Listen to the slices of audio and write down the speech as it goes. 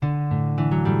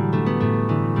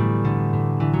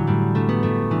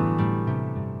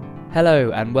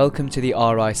Hello and welcome to the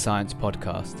RI Science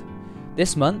Podcast.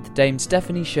 This month, Dame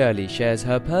Stephanie Shirley shares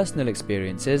her personal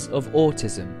experiences of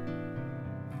autism.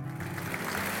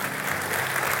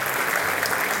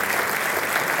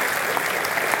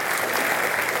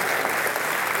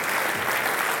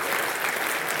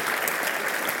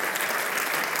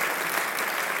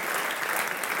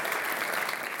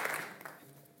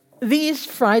 These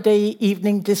Friday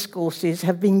evening discourses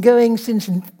have been going since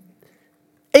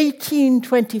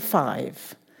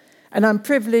 1825, and I'm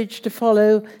privileged to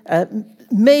follow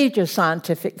major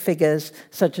scientific figures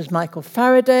such as Michael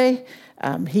Faraday,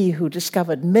 he who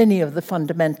discovered many of the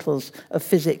fundamentals of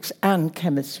physics and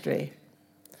chemistry.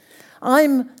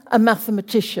 I'm a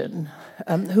mathematician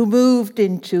who moved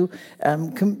into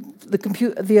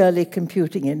the early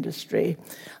computing industry.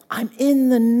 I'm in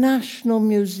the National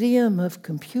Museum of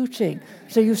Computing,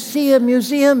 so you see a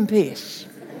museum piece.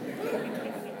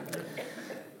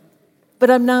 But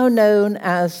I'm now known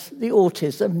as the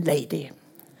autism lady.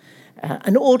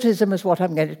 And autism is what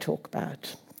I'm going to talk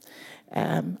about.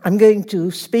 I'm going to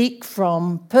speak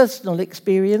from personal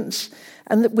experience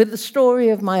and with the story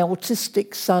of my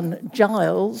autistic son,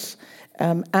 Giles,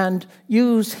 and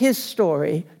use his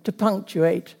story to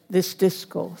punctuate this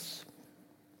discourse.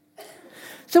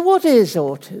 So what is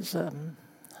autism?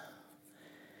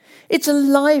 It's a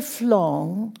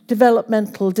lifelong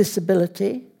developmental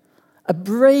disability, a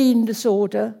brain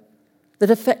disorder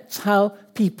that affects how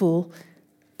people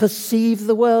perceive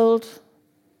the world,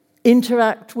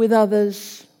 interact with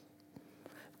others,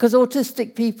 because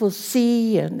autistic people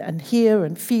see and hear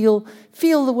and feel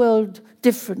the world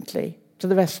differently to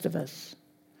the rest of us.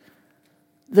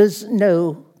 There's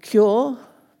no cure,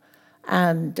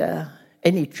 and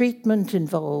any treatment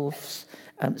involves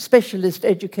specialist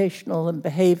educational and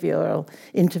behavioral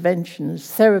interventions,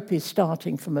 therapy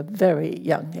starting from a very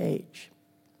young age.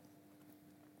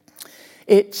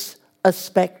 It's a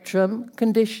spectrum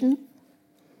condition.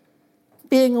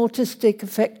 Being autistic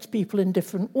affects people in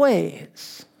different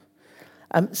ways.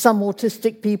 Some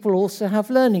autistic people also have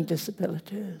learning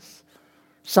disabilities.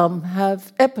 Some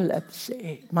have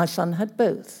epilepsy. My son had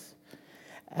both.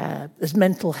 There's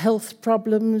mental health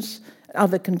problems,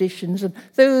 other conditions, and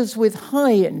those with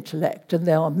high intellect, and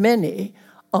there are many,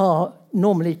 are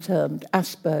normally termed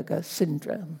Asperger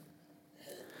syndrome.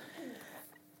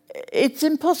 It's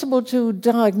impossible to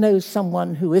diagnose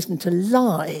someone who isn't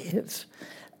alive,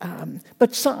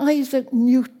 but Sir Isaac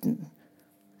Newton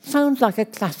sounds like a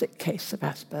classic case of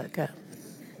Asperger.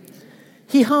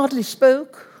 He hardly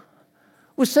spoke,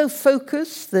 was so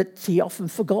focused that he often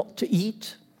forgot to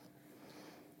eat.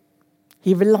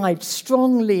 He relied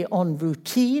strongly on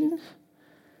routine,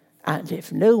 and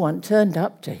if no one turned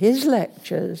up to his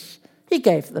lectures, he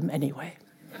gave them anyway.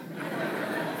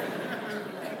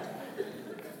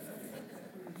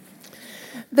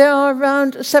 There are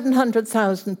around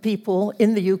 700,000 people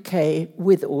in the UK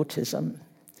with autism.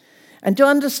 And to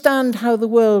understand how the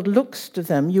world looks to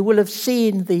them, you will have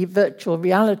seen the virtual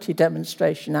reality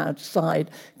demonstration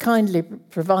outside, kindly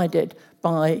provided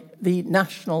by the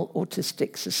National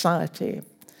Autistic Society.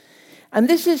 And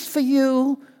this is for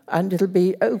you, and it'll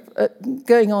be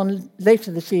going on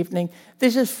later this evening,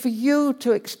 this is for you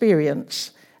to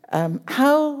experience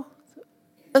how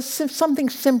something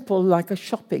simple like a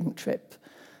shopping trip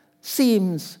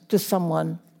seems to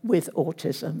someone with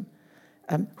autism,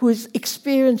 who is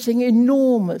experiencing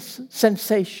enormous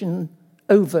sensation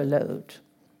overload.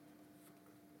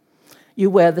 You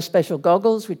wear the special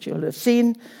goggles, which you'll have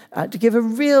seen, to give a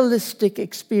realistic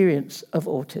experience of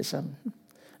autism.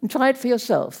 And try it for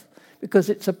yourself, because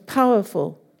it's a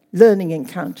powerful learning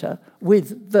encounter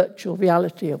with virtual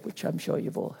reality, of which I'm sure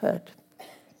you've all heard.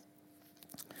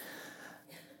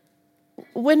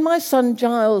 When my son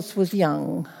Giles was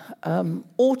young,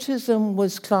 autism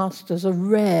was classed as a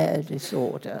rare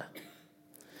disorder.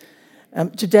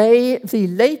 Today, the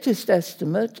latest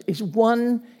estimate is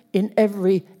 1 in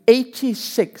every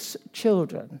 86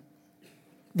 children,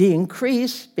 the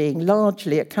increase being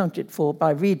largely accounted for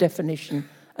by redefinition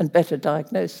and better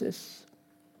diagnosis.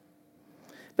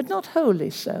 But not wholly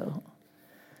so.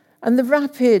 And the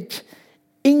rapid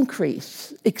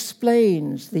increase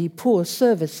explains the poor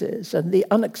services and the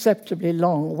unacceptably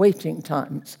long waiting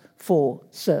times for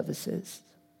services.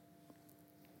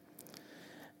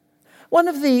 One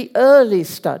of the early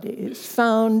studies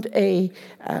found a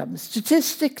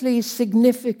statistically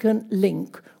significant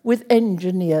link with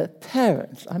engineer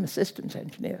parents. I'm a systems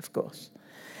engineer, of course.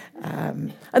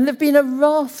 And there have been a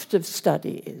raft of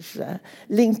studies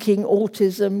linking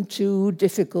autism to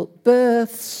difficult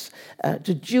births,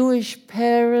 to Jewish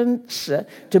parents,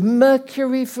 to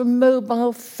mercury from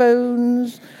mobile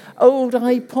phones, old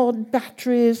iPod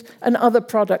batteries, and other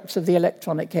products of the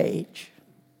electronic age.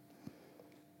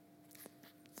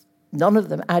 None of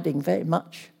them adding very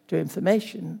much to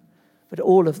information, but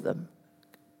all of them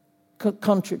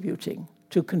contributing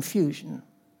to confusion.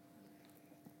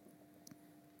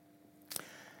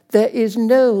 There is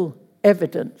no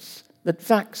evidence that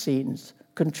vaccines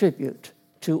contribute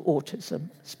to autism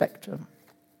spectrum.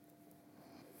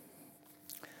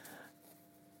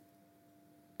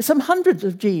 Some hundreds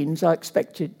of genes are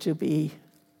expected to be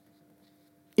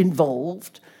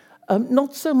involved,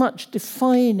 not so much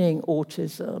defining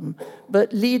autism,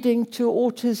 but leading to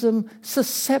autism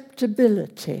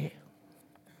susceptibility.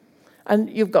 And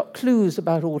you've got clues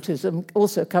about autism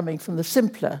also coming from the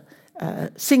simpler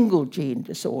single gene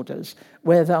disorders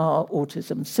where there are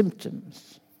autism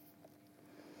symptoms.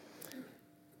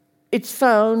 It's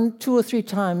found 2 or 3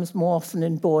 times more often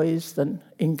in boys than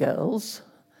in girls.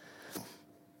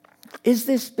 Is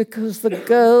this because the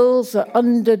girls are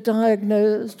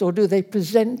underdiagnosed, or do they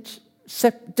present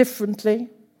differently?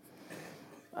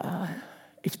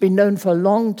 It's been known for a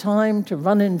long time to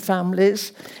run in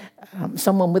families.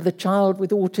 Someone with a child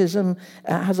with autism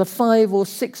has a 5 or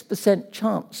 6%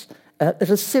 chance that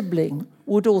a sibling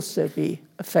would also be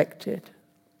affected.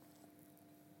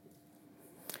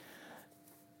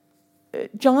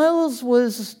 Giles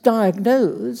was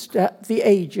diagnosed at the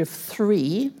age of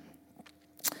 3,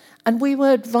 and we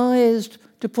were advised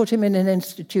to put him in an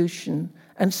institution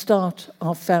and start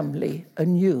our family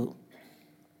anew.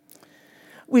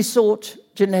 We sought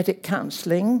genetic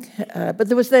counselling, but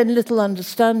there was then little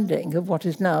understanding of what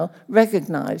is now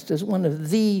recognised as one of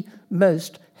the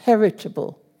most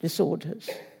heritable disorders.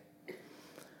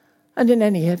 And in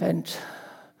any event,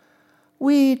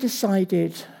 we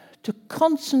decided to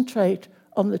concentrate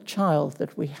on the child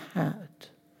that we had,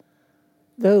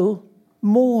 though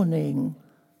mourning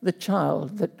the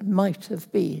child that might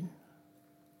have been.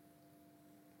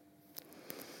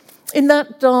 In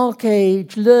that dark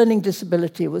age, learning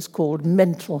disability was called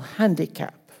mental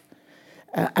handicap,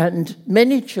 and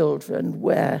many children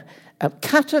were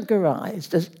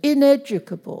categorized as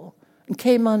ineducable and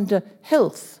came under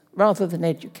health rather than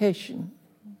education.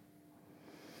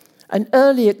 And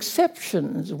early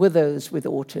exceptions were those with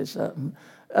autism.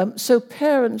 So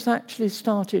parents actually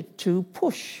started to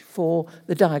push for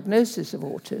the diagnosis of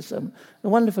autism, a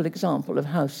wonderful example of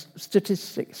how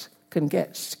statistics can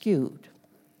get skewed.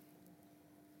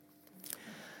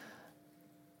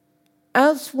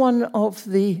 As one of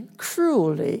the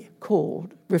cruelly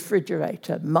called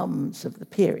refrigerator mums of the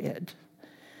period,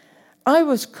 I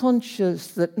was conscious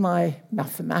that my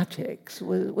mathematics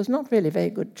was not really very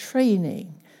good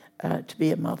training to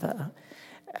be a mother.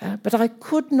 But I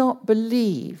could not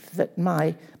believe that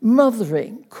my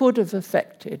mothering could have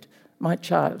affected my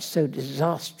child so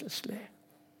disastrously.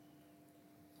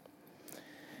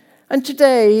 And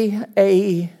today,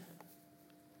 a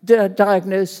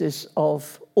diagnosis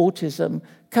of autism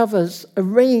covers a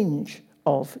range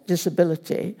of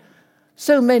disability,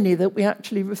 so many that we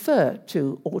actually refer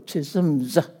to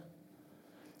autisms.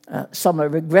 Some are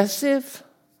regressive,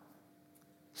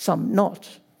 some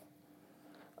not.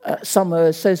 Some are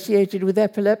associated with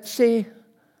epilepsy,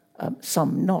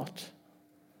 some not.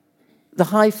 The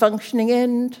high-functioning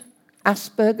end,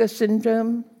 Asperger's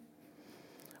syndrome.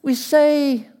 We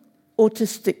say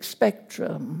autistic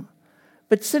spectrum,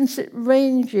 but since it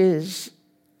ranges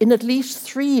in at least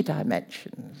 3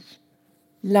 dimensions,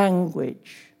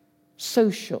 language,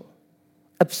 social,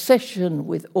 obsession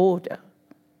with order,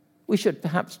 we should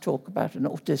perhaps talk about an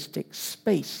autistic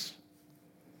space.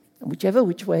 Whichever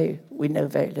which way, we know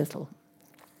very little.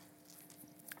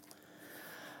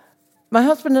 My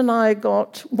husband and I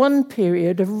got one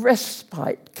period of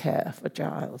respite care for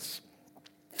Giles.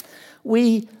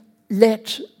 We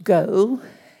let go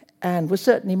and were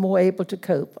certainly more able to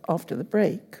cope after the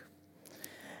break.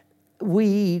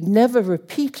 We never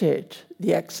repeated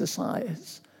the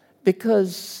exercise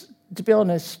because, to be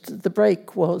honest, the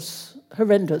break was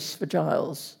horrendous for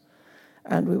Giles,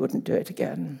 and we wouldn't do it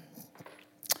again.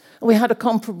 We had a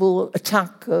comparable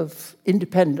attack of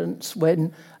independence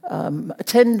when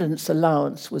attendance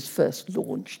allowance was first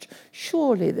launched.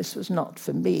 Surely this was not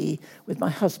for me, with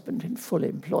my husband in full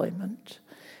employment.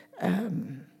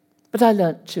 But I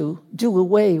learnt to do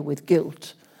away with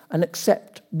guilt and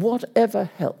accept whatever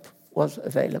help was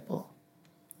available.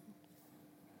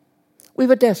 We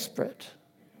were desperate,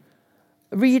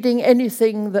 reading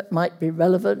anything that might be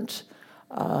relevant.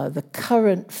 The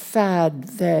current fad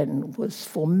then was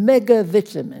for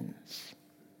megavitamins.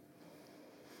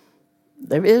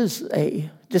 There is a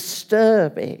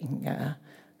disturbing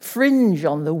fringe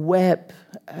on the web,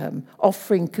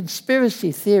 offering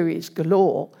conspiracy theories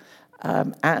galore,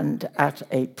 and at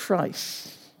a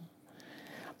price.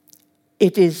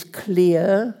 It is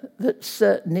clear that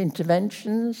certain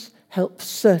interventions help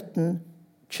certain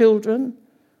children,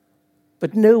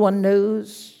 but no one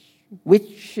knows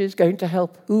which is going to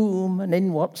help whom and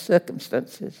in what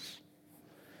circumstances.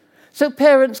 So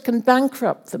parents can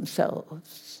bankrupt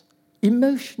themselves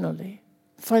emotionally,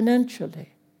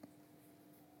 financially,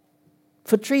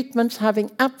 for treatments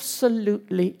having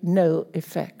absolutely no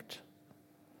effect,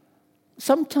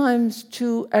 sometimes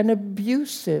to an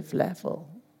abusive level.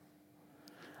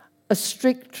 A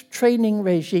strict training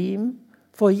regime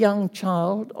for a young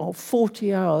child of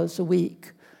 40 hours a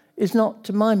week is not,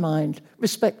 to my mind,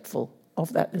 respectful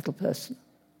of that little person.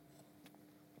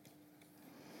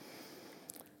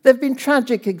 There have been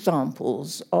tragic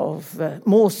examples of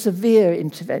more severe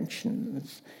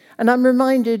interventions, and I'm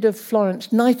reminded of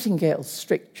Florence Nightingale's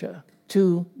stricture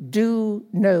to do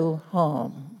no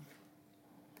harm.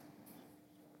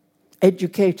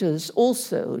 Educators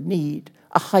also need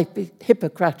a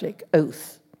Hippocratic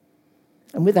oath,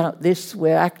 and without this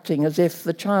we're acting as if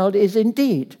the child is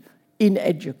indeed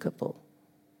ineducable.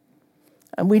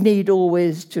 And we need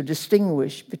always to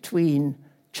distinguish between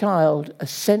child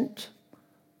assent,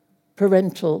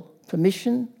 parental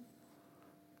permission,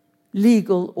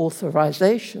 legal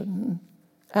authorization,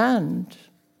 and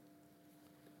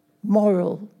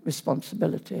moral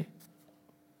responsibility.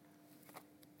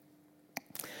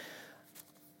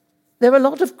 There are a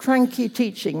lot of cranky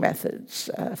teaching methods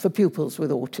for pupils with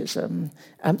autism.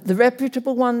 The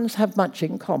reputable ones have much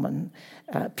in common.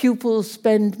 Pupils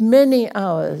spend many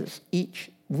hours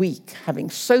each week having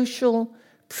social,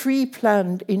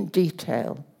 pre-planned in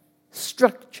detail,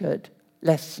 structured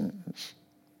lessons.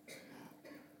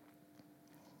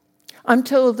 I'm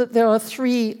told that there are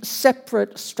 3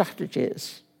 separate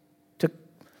strategies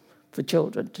for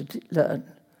children to learn: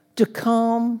 to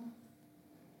calm,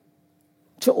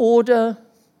 to order,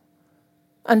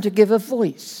 and to give a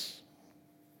voice.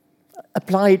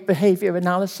 Applied behavior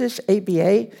analysis,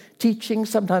 ABA, teaching,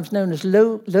 sometimes known as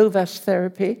LOVAS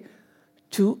therapy,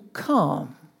 to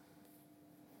calm.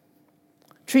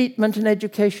 Treatment and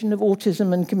education of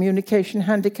autism and communication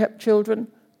handicapped children,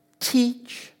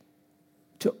 teach,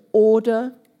 to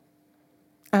order,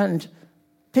 and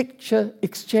picture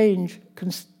exchange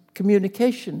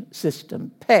communication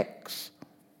system, PECS,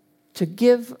 to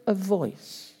give a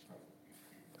voice.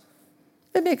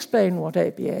 Let me explain what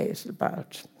ABA is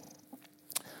about.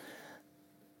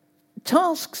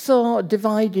 Tasks are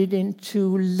divided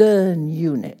into learn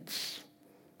units,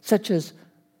 such as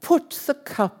put the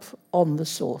cup on the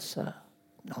saucer,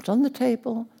 not on the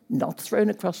table, not thrown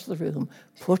across the room,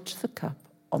 put the cup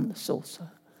on the saucer.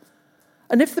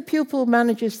 And if the pupil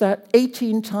manages that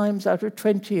 18 times out of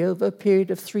 20 over a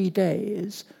period of 3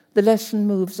 days, the lesson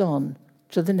moves on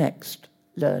to the next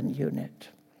learn unit.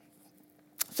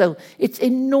 So it's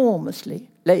enormously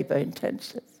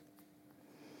labor-intensive.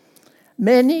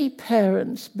 Many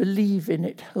parents believe in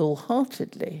it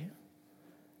wholeheartedly,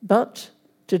 but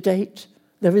to date,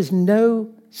 there is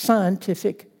no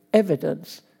scientific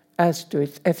evidence as to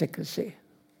its efficacy.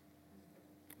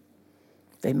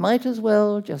 They might as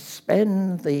well just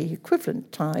spend the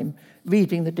equivalent time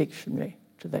reading the dictionary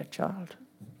to their child.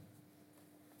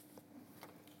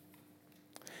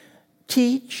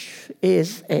 Teach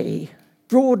is a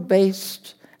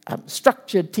broad-based,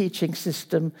 structured teaching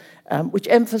system which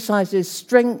emphasizes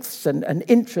strengths and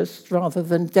interests rather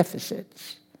than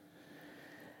deficits.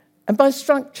 And by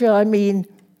structure, I mean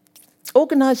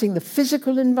organizing the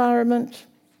physical environment,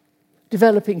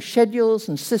 developing schedules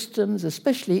and systems,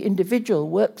 especially individual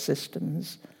work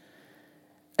systems,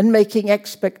 and making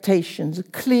expectations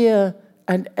clear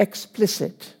and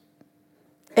explicit.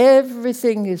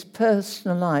 Everything is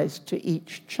personalized to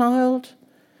each child,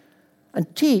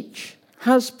 and Teach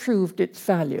has proved its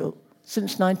value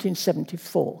since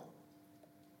 1974.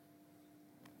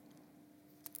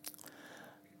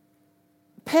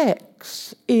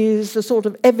 PECS is a sort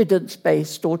of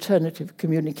evidence-based alternative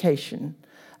communication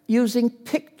using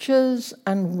pictures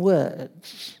and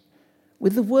words,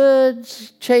 with the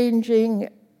words changing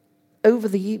over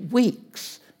the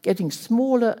weeks, getting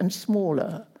smaller and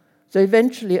smaller. So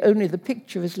eventually only the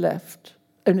picture is left,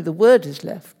 only the word is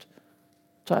left.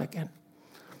 Try again.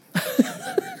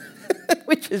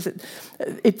 Which is it?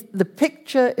 The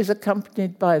picture is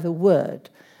accompanied by the word.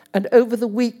 And over the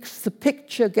weeks, the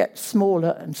picture gets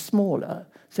smaller and smaller.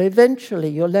 So eventually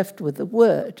you're left with the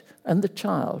word and the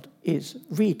child is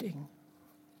reading.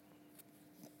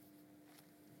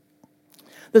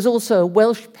 There's also a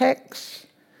Welsh PECS,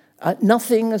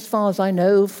 Nothing, as far as I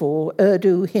know, for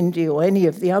Urdu, Hindi, or any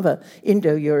of the other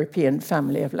Indo-European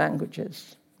family of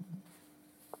languages.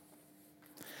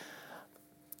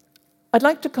 I'd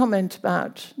like to comment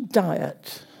about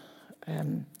diet.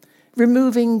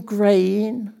 Removing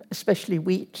grain, especially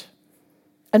wheat,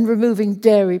 and removing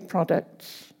dairy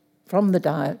products from the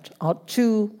diet are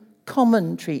two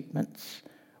common treatments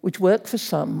which work for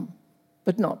some,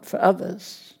 but not for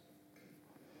others.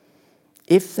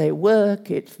 If they work,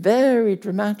 it's very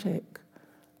dramatic.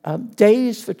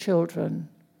 Days for children,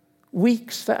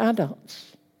 weeks for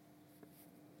adults.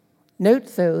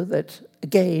 Note, though, that,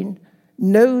 again,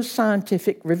 no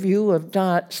scientific review of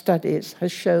diet studies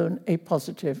has shown a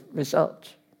positive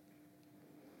result.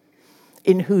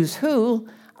 In Who's Who,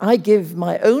 I give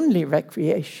my only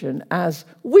recreation as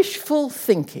wishful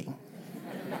thinking.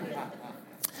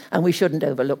 And we shouldn't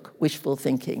overlook wishful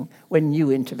thinking when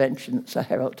new interventions are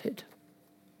heralded.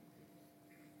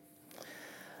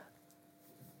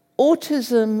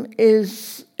 Autism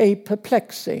is a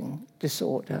perplexing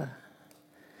disorder.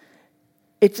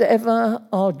 It's ever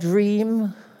our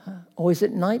dream, or is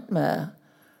it nightmare,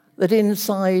 that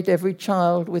inside every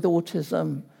child with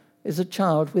autism is a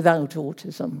child without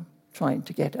autism trying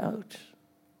to get out.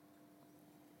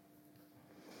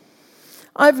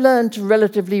 I've learned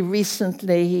relatively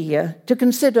recently to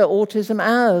consider autism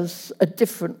as a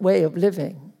different way of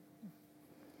living.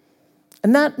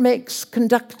 And that makes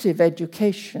conductive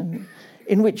education,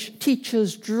 in which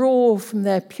teachers draw from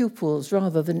their pupils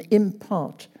rather than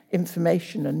impart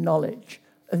information and knowledge,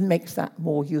 and makes that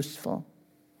more useful.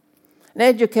 And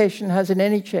education has in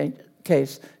any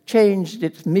case changed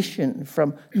its mission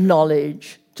from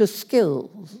knowledge to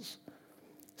skills,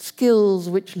 skills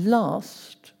which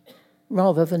last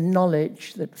rather than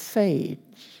knowledge that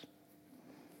fades.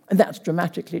 And that's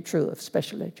dramatically true of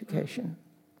special education.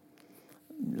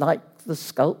 Like the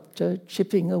sculptor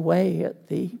chipping away at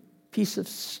the piece of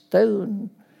stone,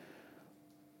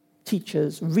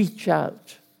 teachers reach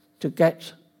out to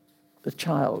get the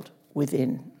child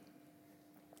within.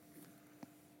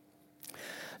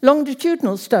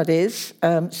 Longitudinal studies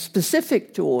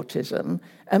specific to autism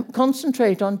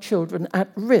concentrate on children at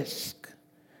risk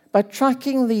by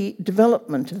tracking the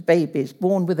development of babies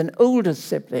born with an older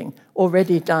sibling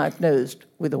already diagnosed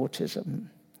with autism.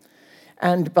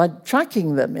 And by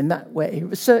tracking them in that way,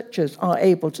 researchers are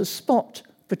able to spot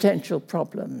potential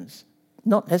problems,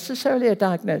 not necessarily a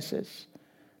diagnosis,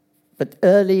 but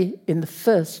early in the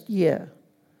first year.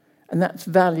 And that's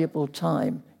valuable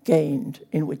time gained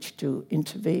in which to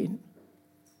intervene.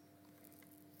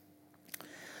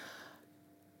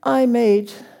 I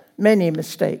made many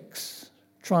mistakes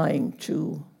trying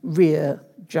to rear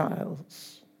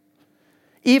Giles.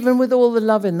 Even with all the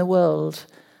love in the world,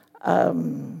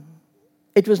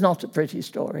 it was not a pretty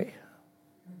story.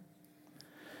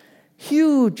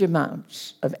 Huge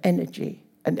amounts of energy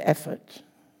and effort.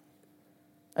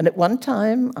 And at one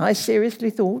time, I seriously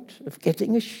thought of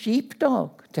getting a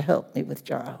sheepdog to help me with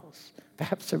Giles.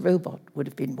 Perhaps a robot would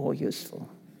have been more useful.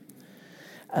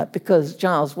 Because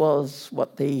Giles was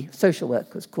what the social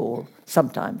workers call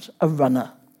sometimes a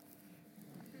runner.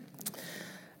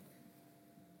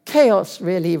 Chaos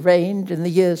really reigned in the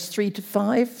years 3 to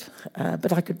 5,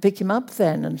 but I could pick him up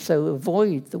then and so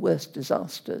avoid the worst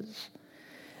disasters.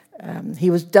 He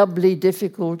was doubly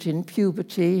difficult in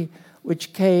puberty,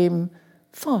 which came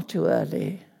far too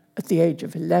early, at the age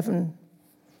of 11,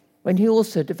 when he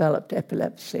also developed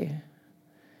epilepsy.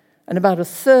 And about a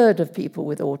third of people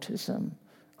with autism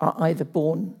are either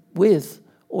born with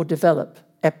or develop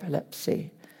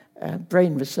epilepsy.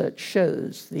 Brain research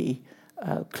shows the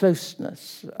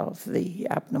closeness of the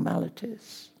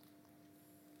abnormalities.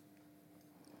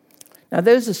 Now,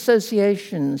 those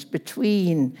associations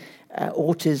between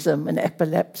autism and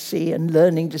epilepsy and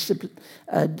learning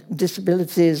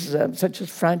disabilities such as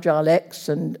Fragile X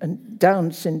and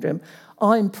Down syndrome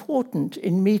are important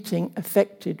in meeting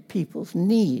affected people's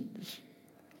needs.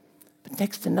 But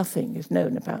next to nothing is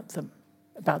known about them,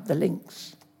 about the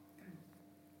links.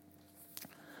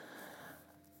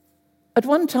 At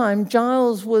one time,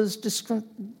 Giles was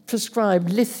prescribed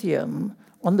lithium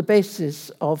on the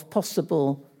basis of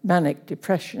possible manic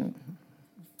depression.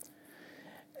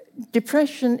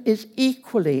 Depression is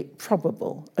equally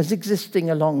probable as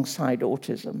existing alongside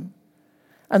autism,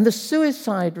 and the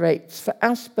suicide rates for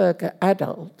Asperger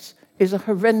adults is a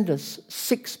horrendous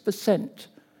 6%,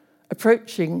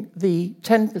 approaching the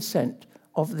 10%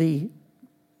 of the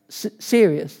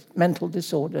serious mental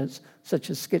disorders such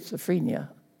as schizophrenia.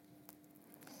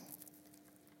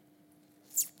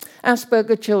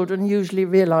 Asperger children usually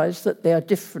realize that they are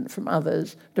different from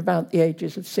others at about the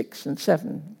ages of 6 and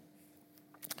 7.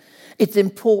 It's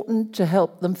important to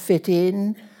help them fit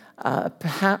in,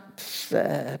 perhaps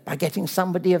by getting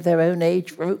somebody of their own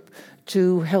age group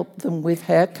to help them with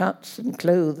haircuts and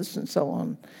clothes and so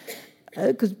on.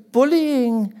 Because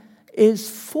bullying is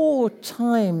 4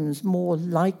 times more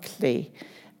likely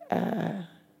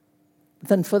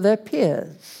than for their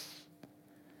peers.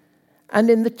 And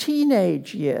in the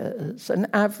teenage years, an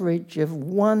average of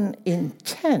 1 in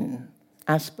 10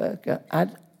 Asperger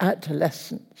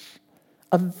adolescents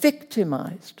are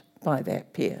victimized by their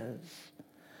peers.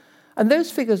 And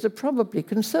those figures are probably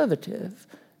conservative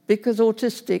because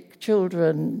autistic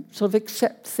children sort of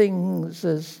accept things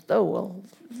as, oh, well,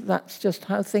 that's just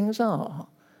how things are.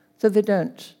 So they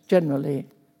don't generally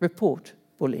report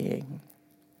bullying.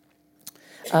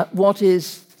 What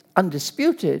is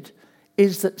undisputed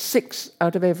is that 6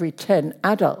 out of every 10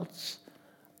 adults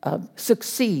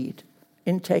succeed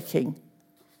in taking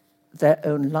their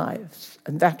own lives.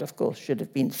 And that, of course, should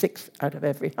have been 6 out of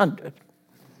every 100.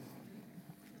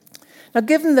 Now,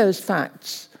 given those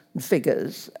facts and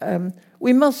figures,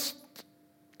 we must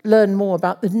learn more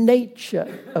about the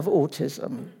nature of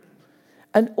autism.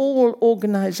 And all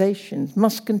organizations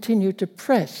must continue to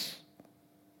press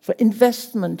for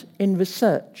investment in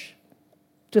research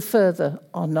to further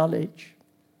our knowledge.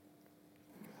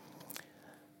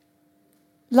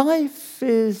 Life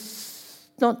is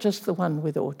not just the one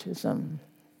with autism.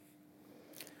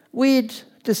 We'd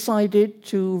decided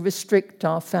to restrict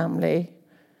our family,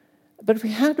 but we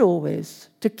had always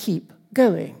to keep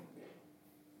going,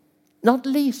 not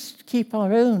least keep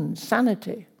our own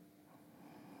sanity.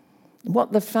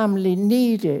 What the family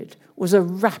needed was a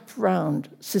wrap-round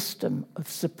system of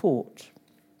support.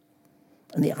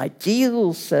 And the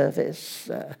ideal service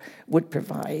would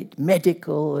provide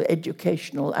medical,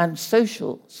 educational, and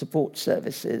social support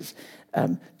services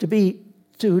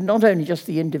to not only just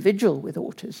the individual with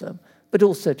autism, but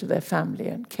also to their family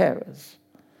and carers.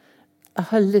 A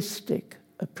holistic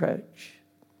approach.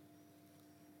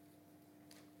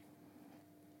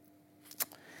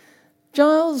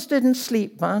 Giles didn't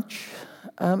sleep much,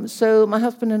 so my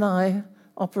husband and I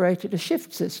operated a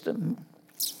shift system.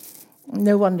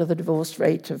 No wonder the divorce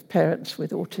rate of parents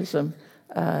with autism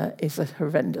is a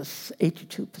horrendous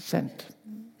 82%.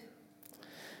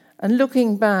 And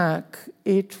looking back,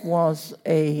 it was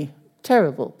a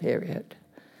terrible period.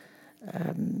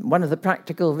 One of the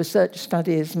practical research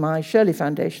studies my Shirley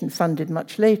Foundation funded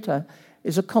much later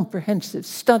is a comprehensive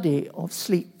study of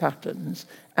sleep patterns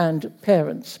and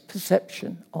parents'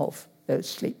 perception of those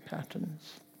sleep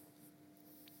patterns.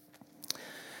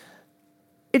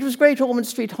 It was Great Ormond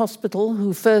Street Hospital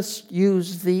who first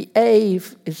used the A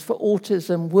is for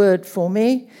autism word for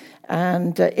me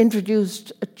and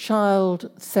introduced a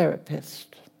child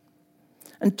therapist.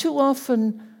 And too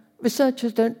often,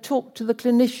 researchers don't talk to the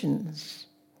clinicians,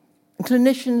 and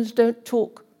clinicians don't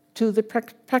talk to the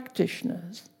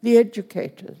practitioners, the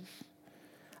educators.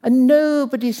 And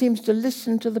nobody seems to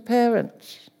listen to the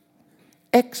parents,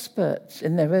 experts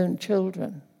in their own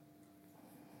children.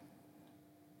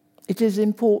 It is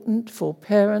important for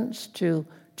parents to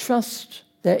trust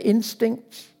their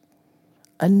instincts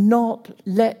and not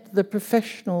let the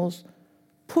professionals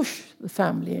push the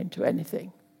family into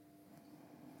anything.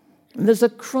 And there's a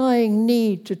crying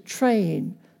need to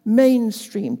train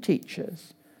mainstream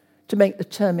teachers to make the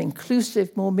term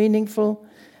inclusive more meaningful,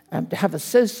 to have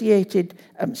associated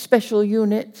special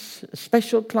units,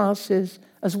 special classes,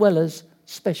 as well as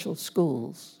special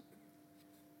schools.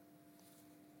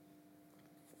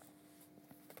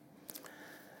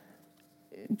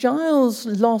 Giles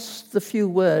lost the few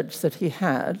words that he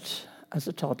had as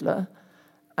a toddler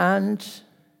and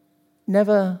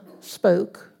never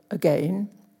spoke again.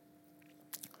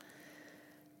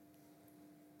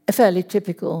 A fairly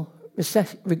typical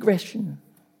regression.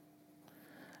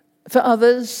 For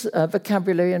others,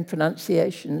 vocabulary and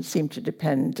pronunciation seem to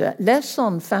depend less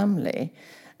on family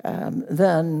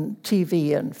than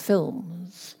TV and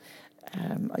films.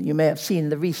 You may have seen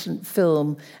the recent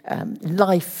film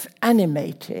Life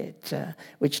Animated,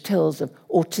 which tells of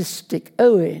autistic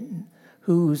Owen,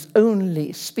 whose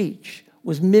only speech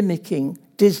was mimicking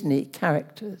Disney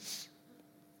characters.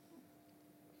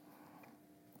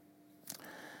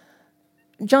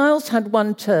 Giles had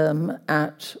one term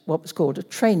at what was called a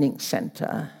training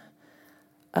centre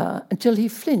until he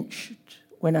flinched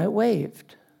when I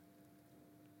waved.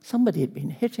 Somebody had been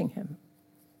hitting him.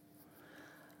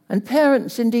 And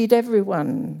parents, indeed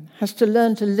everyone, has to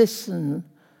learn to listen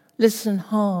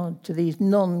hard to these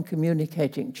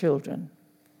non-communicating children.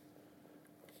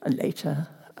 And later,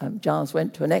 Giles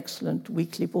went to an excellent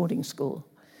weekly boarding school.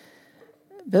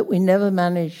 But we never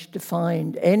managed to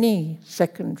find any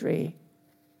secondary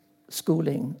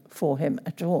schooling for him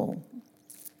at all.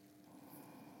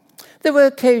 There were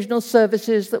occasional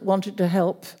services that wanted to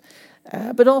help,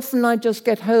 but often I'd just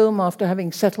get home after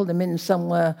having settled him in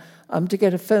somewhere to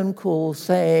get a phone call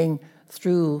saying,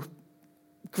 through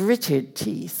gritted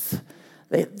teeth,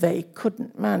 that they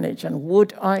couldn't manage and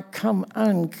would I come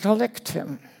and collect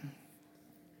him.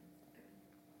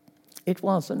 It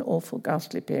was an awful,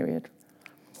 ghastly period.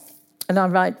 And I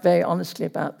write very honestly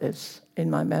about this in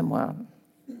my memoir.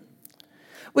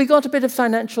 We got a bit of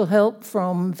financial help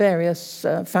from various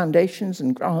foundations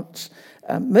and grants,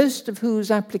 most of whose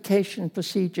application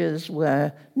procedures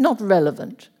were not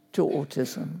relevant to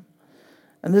autism.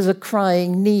 And there's a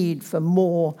crying need for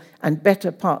more and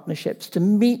better partnerships to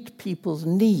meet people's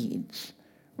needs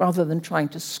rather than trying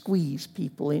to squeeze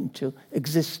people into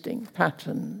existing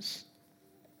patterns.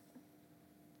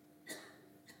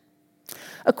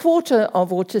 A quarter of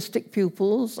autistic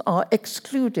pupils are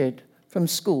excluded from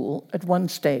school at one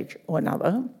stage or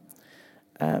another.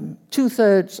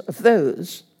 2/3 of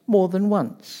those more than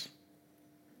once.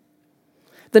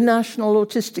 The National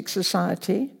Autistic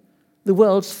Society, the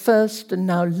world's first and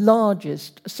now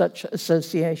largest such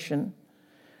association,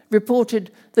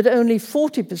 reported that only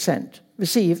 40%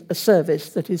 receive a service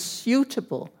that is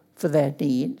suitable for their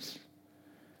needs.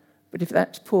 But if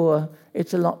that's poor,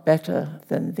 it's a lot better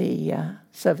than the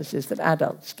services that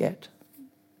adults get.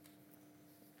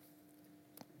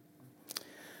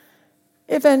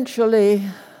 Eventually,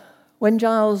 when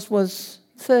Giles was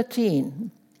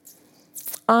 13,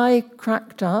 I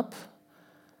cracked up,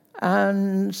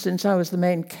 and since I was the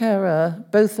main carer,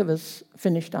 both of us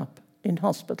finished up in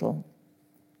hospital.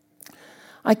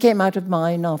 I came out of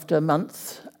mine after a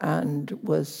month and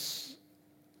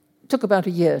took about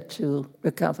a year to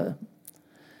recover.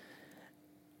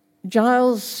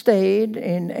 Giles stayed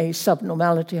in a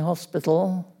subnormality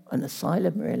hospital, an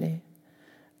asylum really,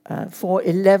 for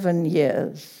 11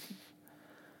 years.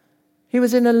 He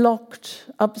was in a locked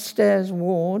upstairs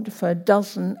ward for a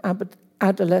dozen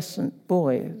adolescent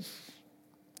boys.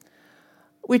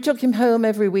 We took him home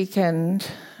every weekend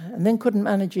and then couldn't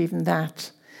manage even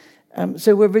that.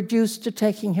 So we're reduced to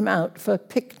taking him out for a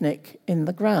picnic in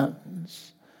the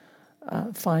grounds.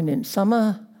 Fine in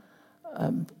summer,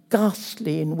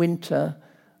 ghastly in winter,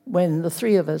 when the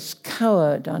three of us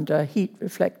cowered under a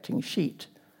heat-reflecting sheet.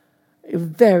 It was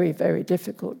very, very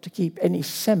difficult to keep any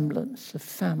semblance of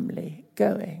family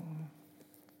going.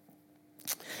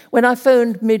 When I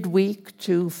phoned midweek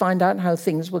to find out how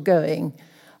things were going,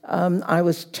 I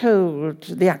was told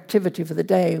the activity for the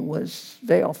day was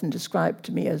very often described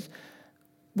to me as,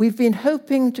 "We've been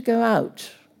hoping to go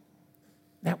out."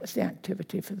 That was the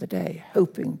activity for the day,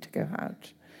 hoping to go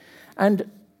out. And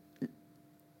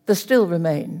there still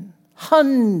remain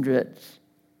hundreds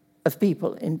of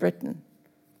people in Britain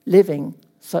living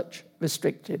such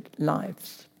restricted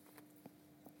lives.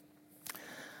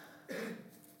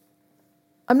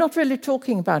 I'm not really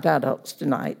talking about adults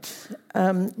tonight,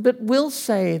 but will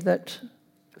say that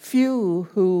few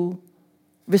who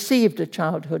received a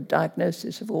childhood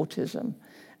diagnosis of autism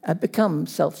become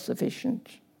self-sufficient.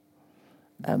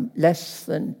 Less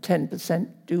than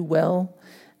 10% do well.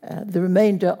 The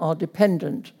remainder are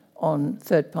dependent on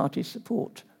third-party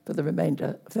support for the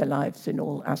remainder of their lives in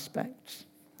all aspects.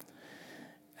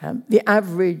 The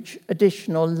average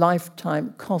additional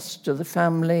lifetime cost to the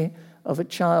family of a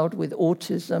child with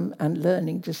autism and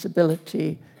learning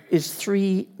disability is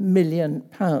 £3 million.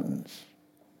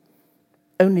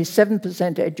 Only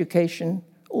 7% education,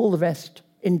 all the rest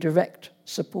indirect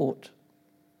support.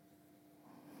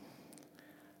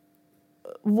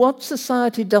 What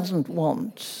society doesn't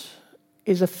want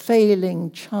is a failing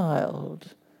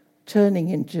child turning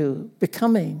into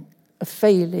becoming a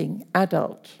failing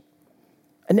adult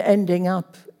and ending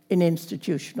up in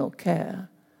institutional care,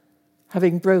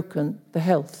 having broken the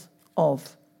health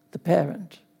of the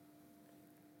parent.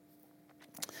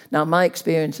 Now, my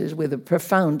experiences with a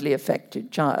profoundly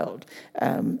affected child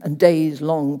and days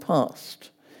long past,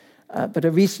 but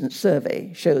a recent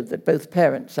survey showed that both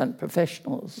parents and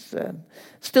professionals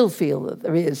still feel that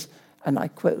there is, and I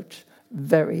quote,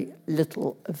 very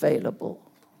little available.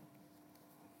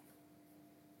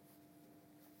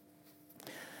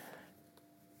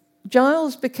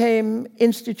 Giles became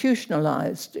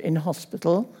institutionalized in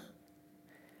hospital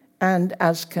and,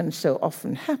 as can so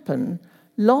often happen,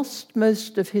 lost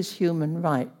most of his human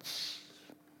rights.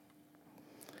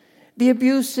 The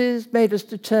abuses made us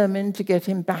determined to get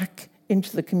him back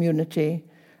into the community,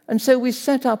 and so we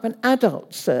set up an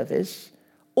adult service,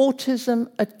 Autism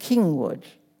at Kingwood,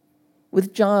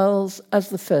 with Giles as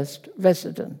the first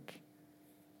resident.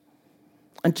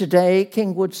 And today,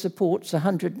 Kingwood supports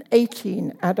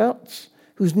 118 adults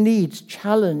whose needs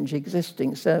challenge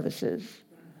existing services,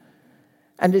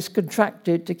 and is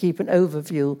contracted to keep an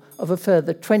overview of a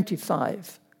further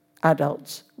 25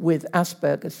 adults with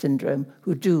Asperger's syndrome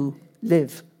who do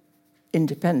live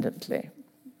independently.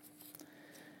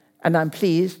 And I'm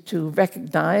pleased to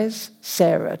recognize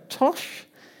Sarah Tosh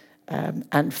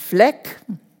and Fleck,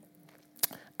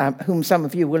 whom some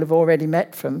of you will have already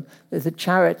met from the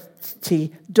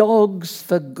charity Dogs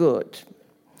for Good.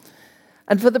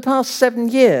 And for the past 7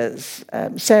 years,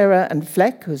 Sarah and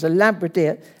Fleck, who's a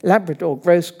Labrador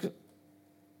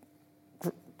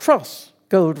Cross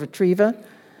Gold Retriever,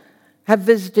 have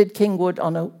visited Kingwood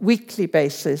on a weekly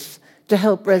basis to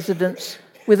help residents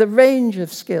with a range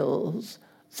of skills,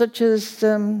 such as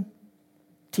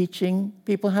teaching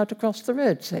people how to cross the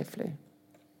road safely,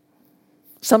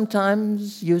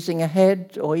 sometimes using a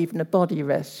head or even a body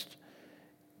rest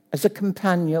as a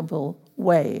companionable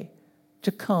way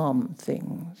to calm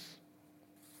things.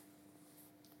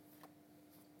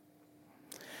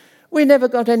 We never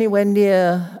got anywhere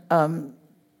near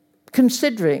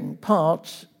considering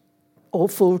part or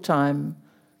full-time,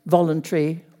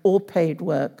 voluntary or paid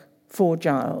work for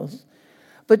Giles.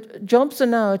 But jobs are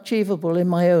now achievable in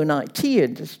my own IT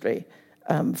industry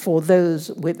for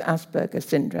those with Asperger's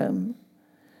syndrome,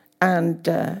 and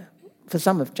for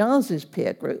some of Giles's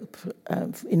peer group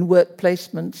in work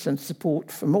placements and support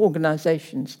from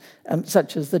organisations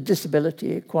such as the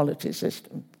Disability Equality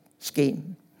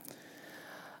Scheme.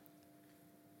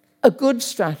 A good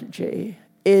strategy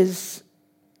is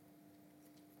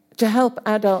to help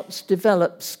adults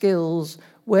develop skills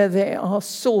where they are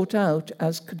sought out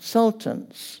as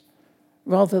consultants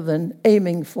rather than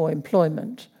aiming for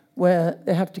employment, where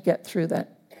they have to get through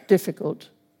that difficult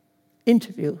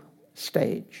interview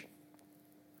stage.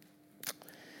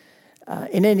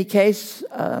 In any case,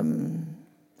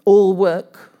 all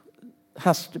work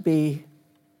has to be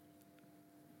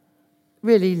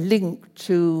really linked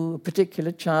to a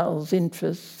particular child's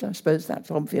interests. I suppose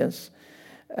that's obvious.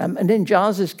 And in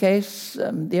Giles's case,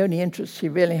 the only interest he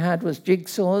really had was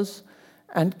jigsaws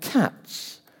and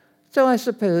cats. So I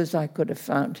suppose I could have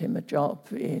found him a job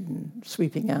in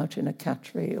sweeping out in a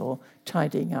cattery or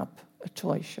tidying up a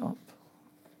toy shop.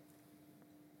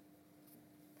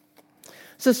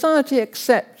 Society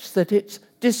accepts that it's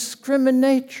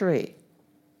discriminatory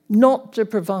not to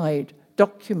provide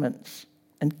documents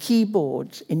and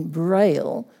keyboards in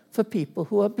Braille for people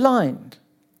who are blind.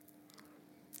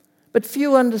 But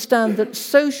few understand that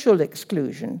social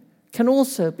exclusion can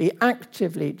also be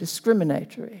actively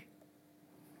discriminatory.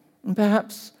 And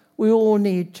perhaps we all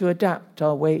need to adapt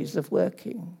our ways of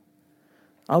working,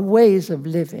 our ways of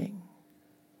living,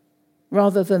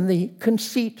 rather than the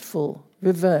conceitful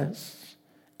reverse,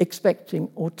 expecting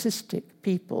autistic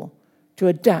people to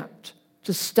adapt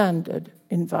to standard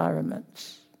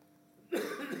environments.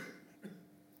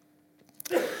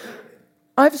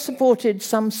 I've supported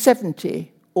some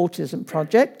 70 autism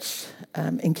projects,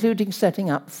 including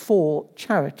setting up 4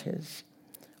 charities,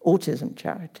 autism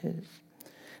charities.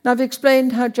 Now, I've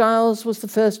explained how Giles was the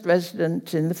first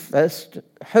resident in the first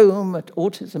home at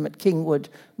Autism at Kingwood,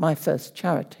 my first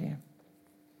charity.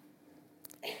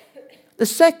 The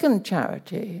second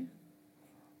charity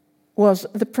was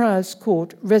the Priors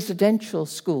Court Residential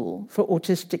School for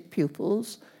autistic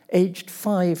pupils aged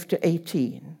 5 to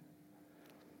 18.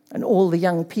 And all the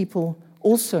young people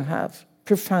also have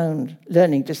profound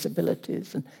learning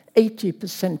disabilities, and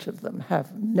 80% of them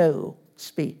have no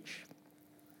speech.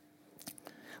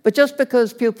 But just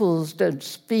because pupils can't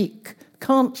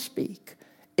speak,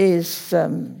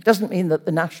 doesn't mean that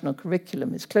the national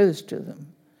curriculum is closed to them.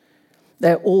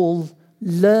 They're all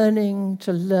learning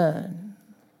to learn.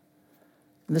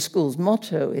 And the school's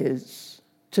motto is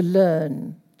to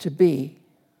learn to be.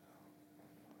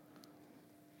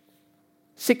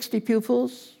 60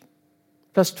 pupils,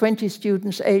 plus 20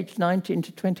 students aged 19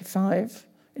 to 25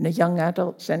 in a young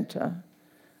adult centre,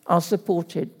 are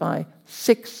supported by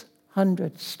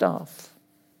 600 staff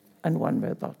and 1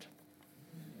 robot.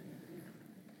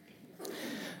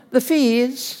 The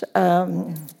fees,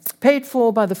 paid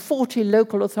for by the 40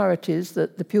 local authorities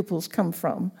that the pupils come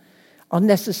from, are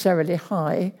necessarily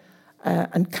high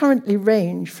and currently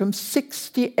range from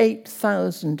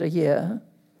 $68,000 a year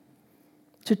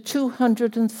to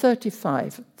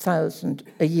 $235,000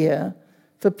 a year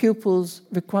for pupils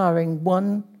requiring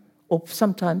 1 or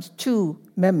sometimes 2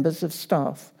 members of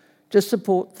staff to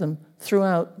support them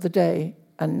throughout the day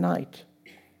and night.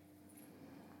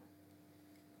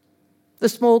 The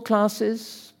small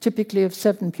classes, typically of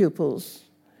 7 pupils,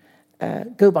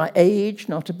 go by age,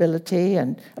 not ability,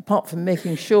 and apart from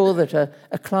making sure that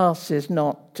a class is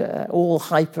not all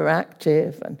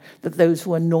hyperactive and that those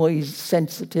who are noise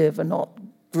sensitive are not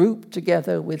grouped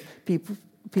together with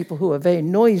people who are very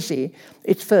noisy,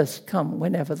 it's first come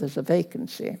whenever there's a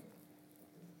vacancy.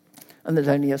 And there's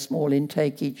only a small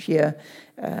intake each year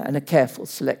and a careful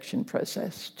selection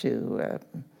process to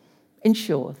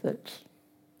ensure that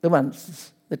the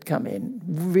ones that come in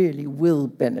really will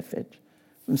benefit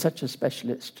from such a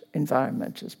specialist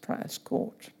environment as Prior's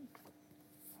Court.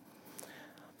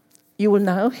 You will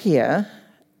now hear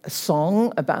a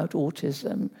song about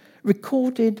autism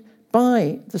recorded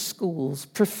by the school's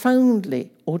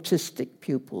profoundly autistic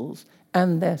pupils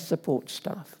and their support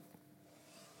staff.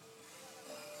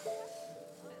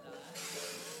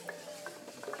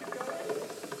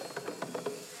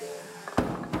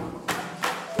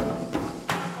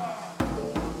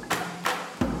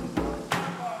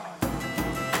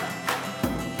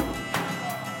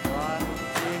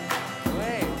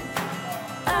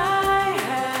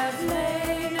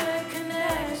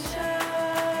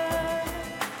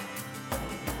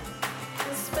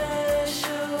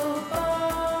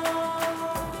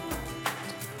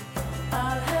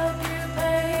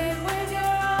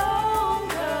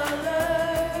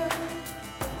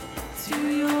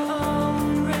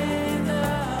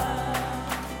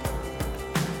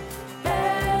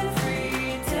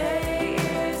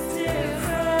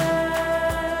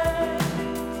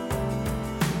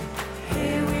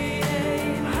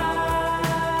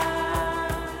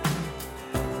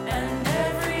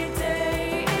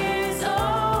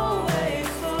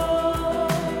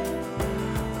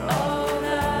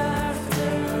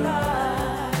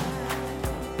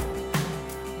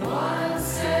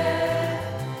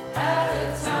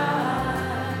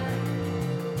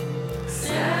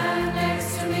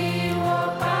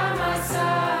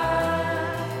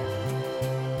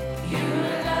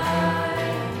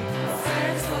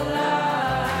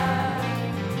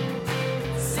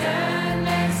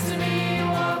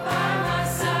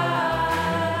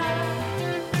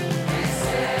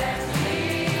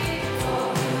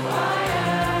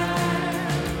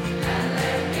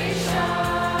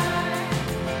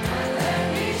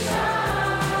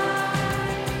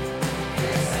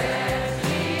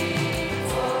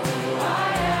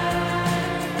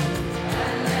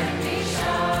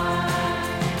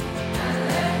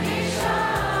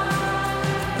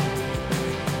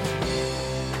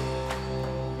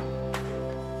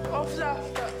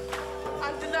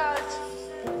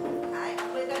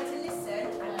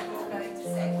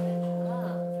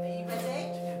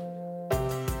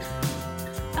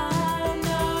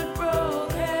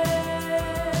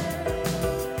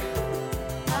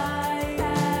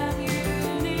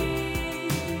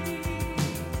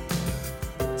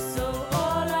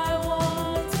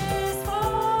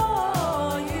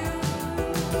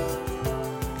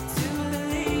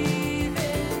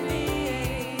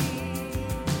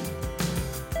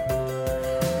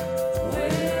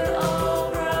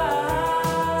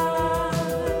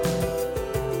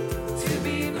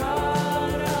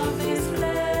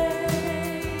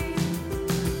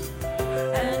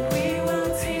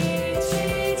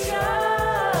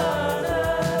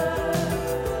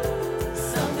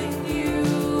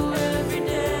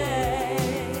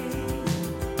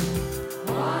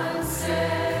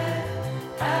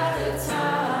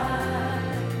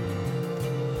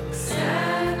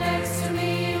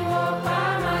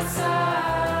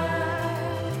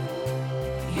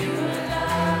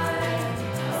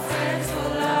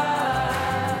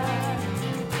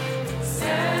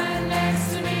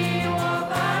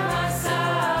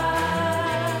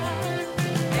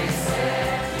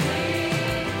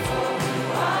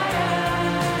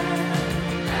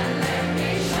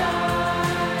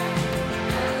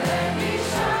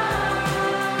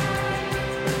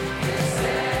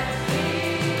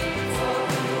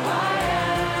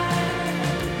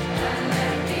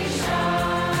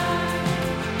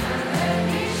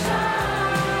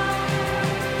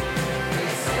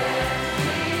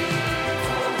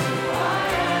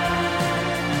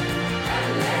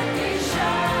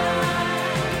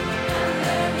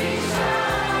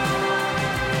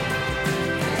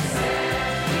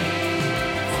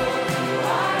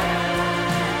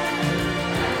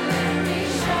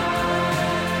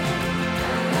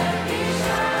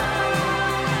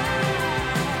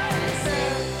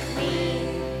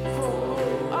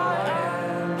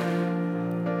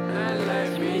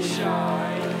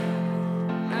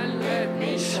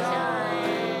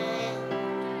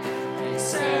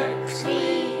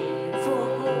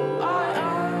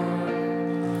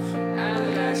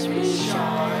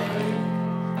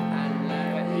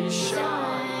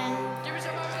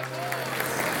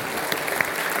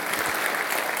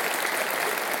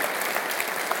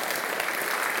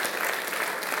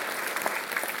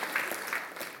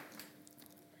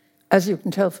 As you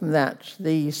can tell from that,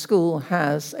 the school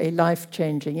has a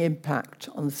life-changing impact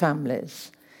on the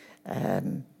families,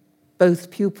 both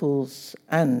pupils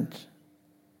and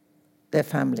their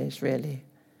families, really.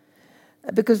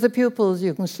 Because the pupils,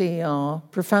 you can see, are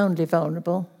profoundly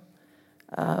vulnerable,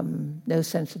 no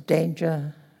sense of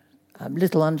danger,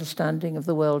 little understanding of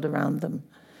the world around them,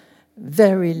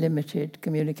 very limited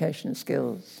communication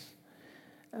skills.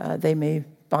 They may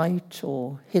bite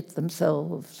or hit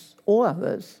themselves or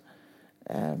others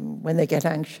when they get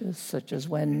anxious, such as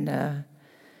when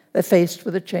they're faced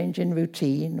with a change in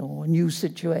routine or a new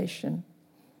situation.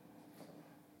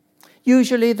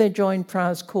 Usually they join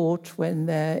Prior's Court when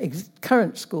their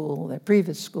current school, their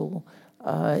previous school,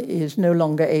 is no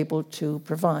longer able to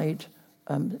provide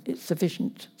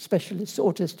sufficient specialists.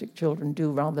 Autistic children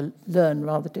learn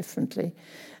rather differently.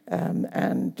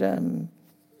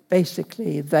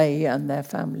 Basically, they and their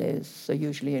families are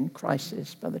usually in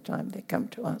crisis by the time they come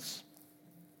to us.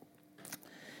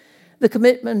 The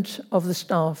commitment of the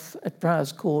staff at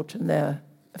Prior's Court, and there are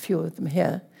a few of them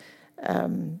here,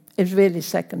 is really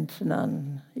second to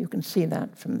none. You can see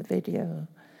that from the video.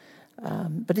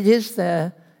 But it's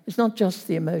not just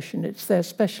the emotion, it's their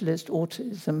specialist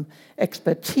autism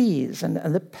expertise and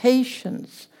the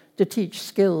patience to teach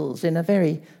skills in a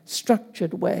very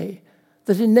structured way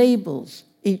that enables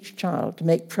each child to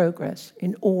make progress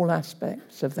in all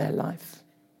aspects of their life.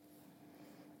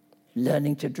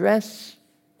 Learning to dress,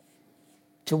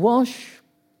 to wash,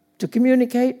 to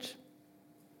communicate,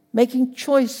 making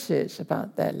choices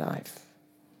about their life.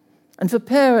 And for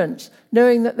parents,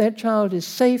 knowing that their child is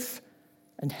safe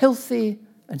and healthy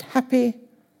and happy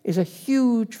is a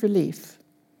huge relief.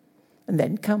 And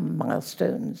then come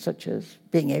milestones such as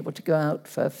being able to go out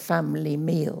for a family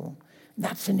meal.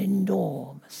 That's an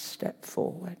enormous step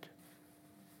forward.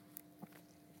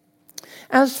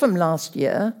 As from last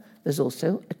year, there's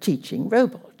also a teaching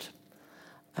robot.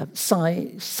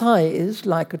 Sized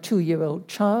like a 2-year-old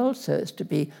child, so as to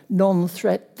be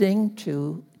non-threatening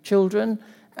to children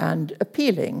and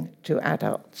appealing to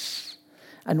adults.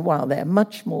 And while they're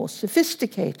much more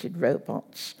sophisticated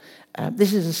robots,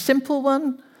 this is a simple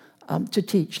one to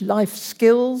teach life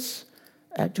skills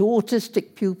to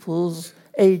autistic pupils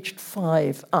aged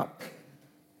 5 up.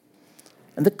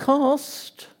 And the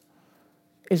cost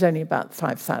is only about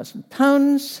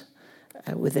 £5,000,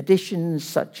 with additions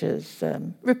such as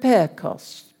repair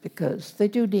costs, because they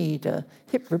do need a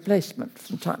hip replacement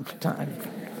from time to time.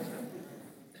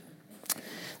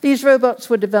 These robots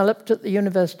were developed at the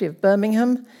University of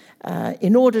Birmingham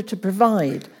in order to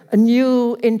provide a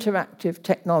new interactive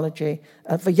technology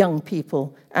for young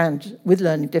people and with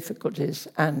learning difficulties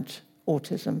and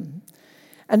autism.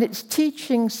 And its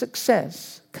teaching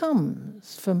success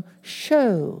comes from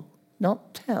show,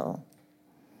 not tell.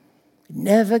 It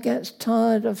never gets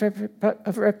tired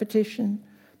of repetition,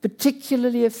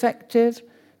 particularly effective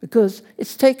because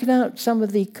it's taken out some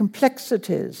of the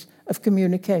complexities of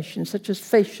communication, such as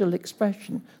facial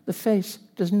expression. The face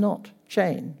does not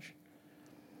change.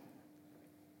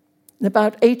 And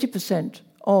about 80%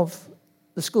 of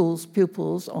the school's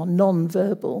pupils are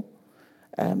non-verbal.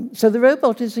 So the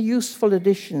robot is a useful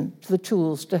addition to the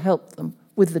tools to help them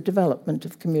with the development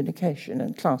of communication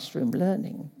and classroom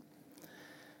learning.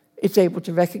 It's able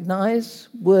to recognize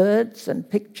words and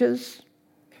pictures,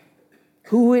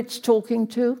 who it's talking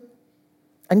to,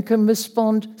 and can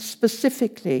respond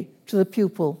specifically to the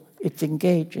pupil it's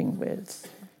engaging with.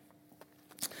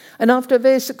 And after a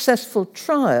very successful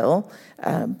trial,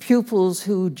 pupils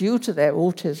who, due to their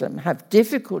autism, have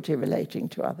difficulty relating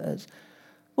to others,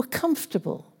 were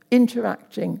comfortable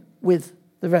interacting with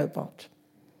the robot,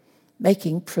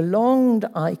 making prolonged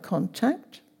eye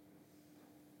contact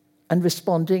and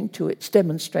responding to its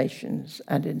demonstrations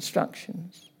and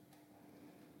instructions.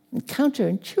 And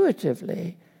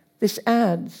counterintuitively, this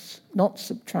adds, not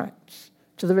subtracts,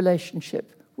 to the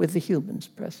relationship with the humans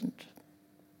present.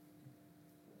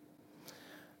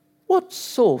 What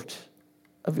sort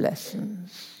of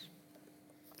lessons?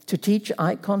 To teach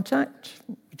eye contact,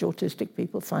 which autistic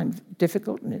people find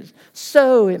difficult and is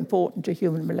so important to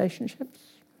human relationships,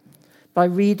 by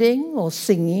reading or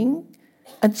singing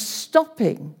and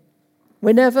stopping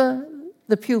whenever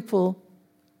the pupil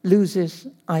loses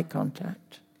eye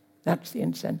contact. That's the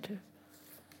incentive.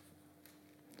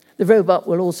 The robot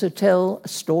will also tell a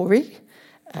story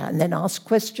and then ask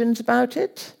questions about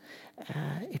it.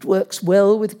 It works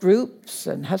well with groups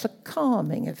and has a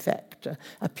calming effect.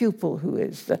 A pupil who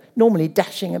is normally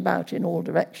dashing about in all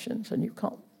directions and you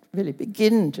can't really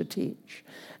begin to teach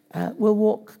will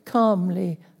walk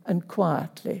calmly and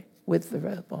quietly with the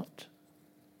robot.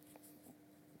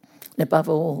 And above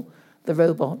all, the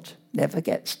robot never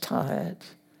gets tired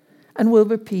and will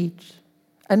repeat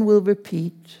and will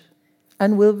repeat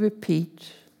and will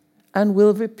repeat and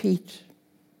will repeat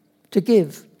to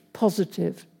give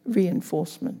positive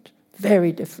reinforcement,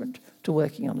 very different to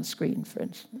working on a screen, for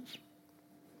instance.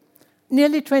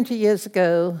 Nearly 20 years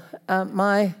ago,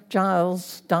 my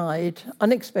Giles died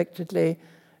unexpectedly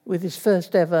with his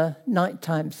first ever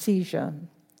nighttime seizure.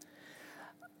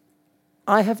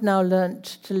 I have now learnt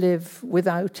to live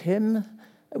without him,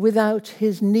 without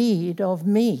his need of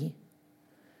me,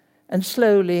 and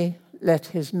slowly let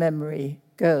his memory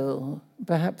go.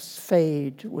 Perhaps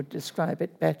fade would describe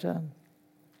it better.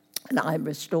 And I'm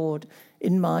restored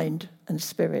in mind and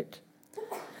spirit.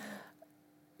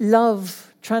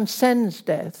 Love transcends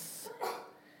death,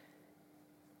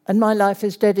 and my life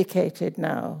is dedicated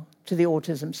now to the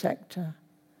autism sector.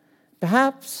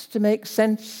 Perhaps to make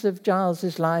sense of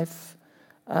Giles's life,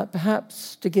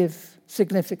 perhaps to give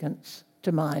significance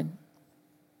to mine.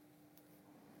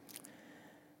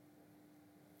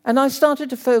 And I started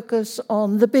to focus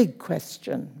on the big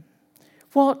question.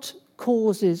 What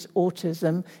causes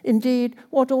autism? Indeed,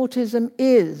 what autism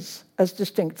is, as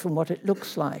distinct from what it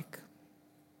looks like.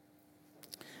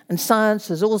 And science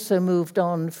has also moved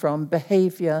on from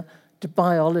behavior to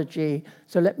biology.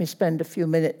 So let me spend a few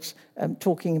minutes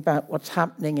talking about what's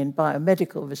happening in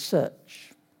biomedical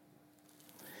research.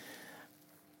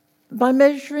 By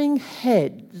measuring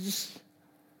heads,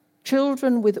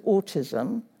 children with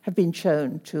autism have been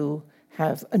shown to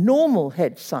have a normal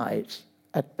head size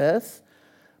at birth,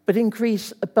 but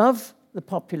increase above the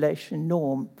population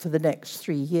norm for the next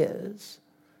 3 years,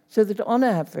 so that on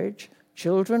average,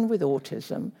 children with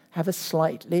autism have a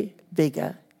slightly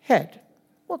bigger head.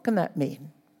 What can that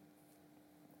mean?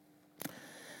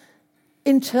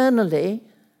 Internally,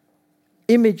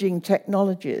 imaging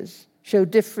technologies show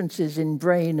differences in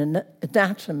brain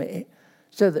anatomy,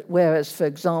 so that whereas, for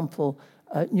example,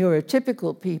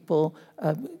 neurotypical people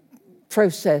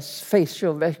process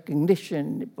facial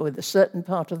recognition with a certain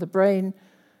part of the brain,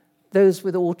 those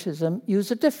with autism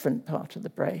use a different part of the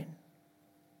brain.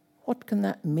 What can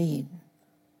that mean?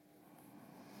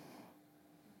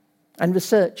 And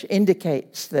research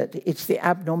indicates that it's the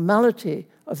abnormality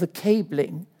of the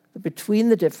cabling between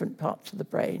the different parts of the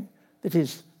brain that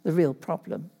is the real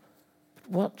problem.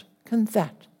 But what can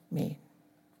that mean?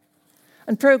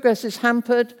 And progress is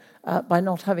hampered by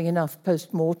not having enough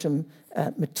post-mortem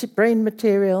brain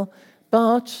material,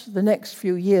 but the next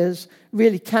few years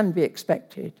really can be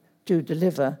expected to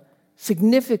deliver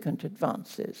significant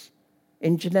advances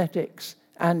in genetics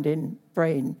and in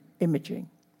brain imaging.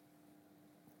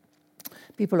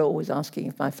 People are always asking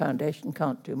if my foundation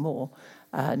can't do more.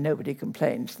 Nobody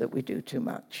complains that we do too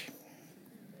much.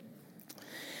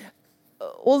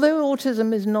 Although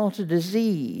autism is not a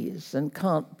disease and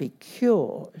can't be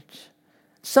cured,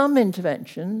 some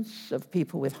interventions of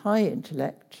people with high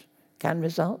intellect do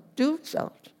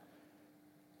result,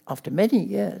 after many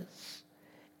years,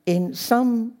 in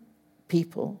some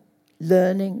people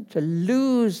learning to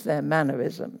lose their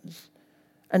mannerisms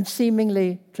and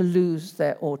seemingly to lose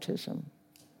their autism.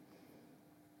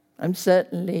 And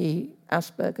certainly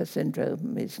Asperger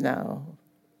syndrome is now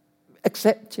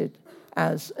accepted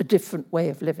as a different way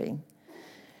of living.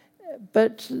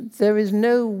 But there is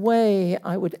no way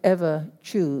I would ever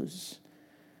choose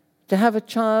to have a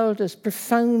child as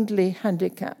profoundly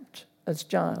handicapped as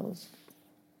Giles.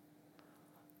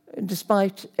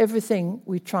 Despite everything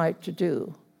we tried to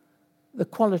do, the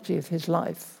quality of his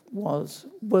life was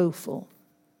woeful.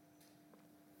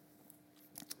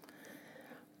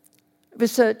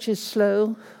 Research is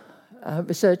slow,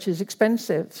 research is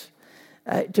expensive,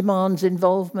 it demands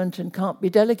involvement and can't be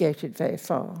delegated very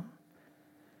far.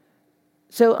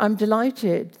 So I'm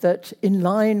delighted that, in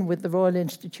line with the Royal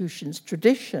Institution's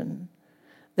tradition,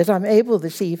 that I'm able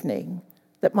this evening,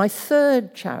 that my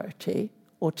third charity,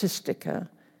 Autistica,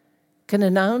 can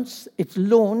announce its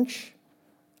launch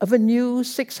of a new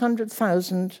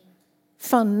 600,000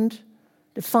 fund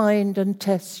to find and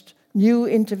test new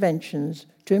interventions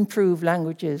to improve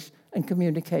languages and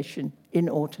communication in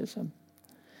autism.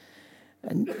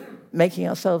 And making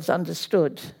ourselves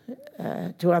understood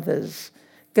to others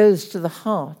goes to the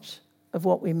heart of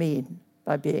what we mean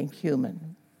by being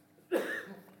human.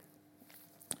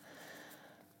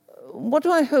 What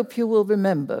do I hope you will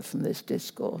remember from this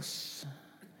discourse?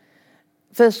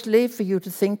 Firstly, for you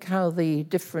to think how the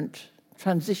different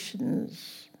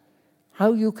transitions,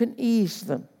 how you can ease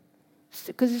them.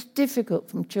 Because it's difficult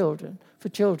for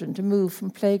children to move from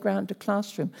playground to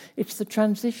classroom. It's the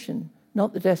transition,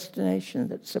 not the destination,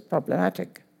 that's so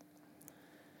problematic.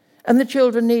 And the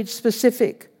children need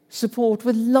specific support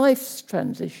with life's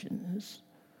transitions,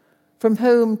 from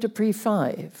home to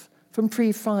pre-5, from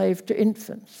pre-5 to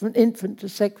infants, from infant to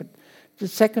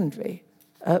secondary,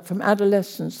 from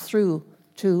adolescence through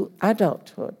to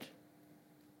adulthood.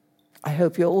 I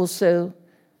hope you're also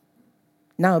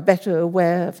now better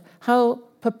aware of how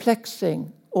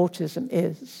perplexing autism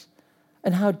is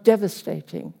and how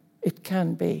devastating it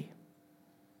can be.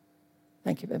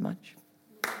 Thank you very much.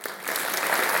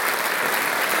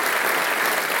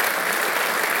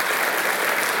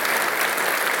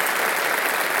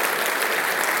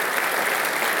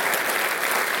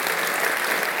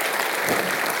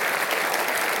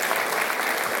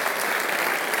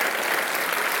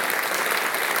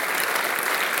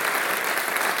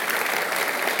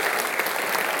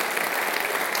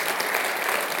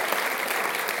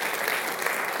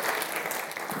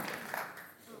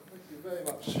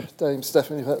 Dame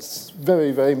Stephanie, that's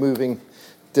very, very moving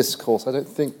discourse. I don't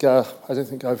think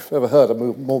I've ever heard a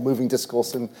more moving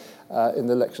discourse in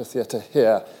the lecture theatre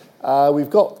here.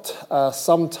 We've got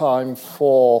some time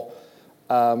for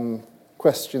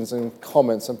questions and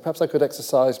comments, and perhaps I could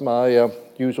exercise my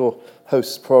usual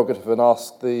host's prerogative and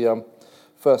ask the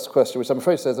first question, which I'm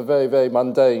afraid says a very, very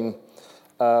mundane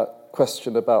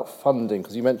question about funding,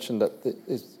 because you mentioned that it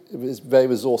is very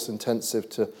resource intensive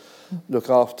to look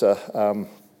after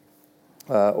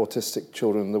autistic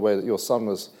children in the way that your son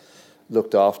was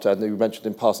looked after, and you mentioned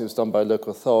in passing it was done by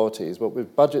local authorities, but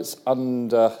with budgets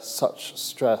under such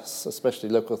stress, especially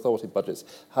local authority budgets,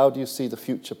 how do you see the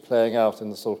future playing out in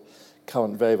the sort of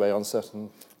current very, very uncertain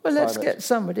Well, let's climate? get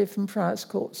somebody from Priors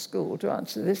Court School to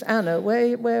answer this. Anna,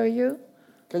 where are you?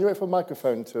 Can you wait for a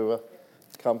microphone to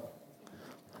come?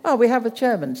 Oh, we have a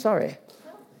chairman, sorry.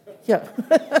 Yeah.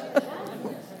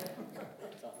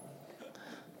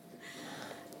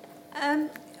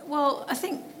 Well, I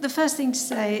think the first thing to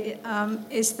say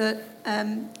is that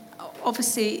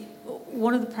obviously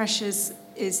one of the pressures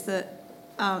is that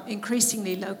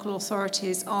increasingly local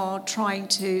authorities are trying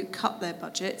to cut their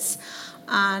budgets,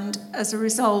 and as a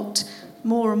result,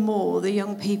 more and more the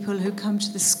young people who come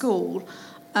to the school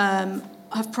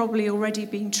have probably already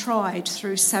been tried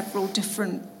through several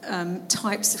different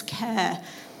types of care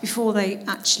before they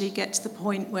actually get to the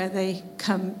point where they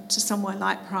come to somewhere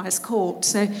like Priors Court.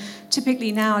 So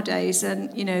typically nowadays, a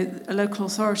local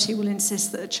authority will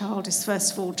insist that a child is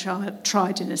first of all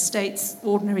tried in a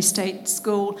ordinary state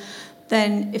school.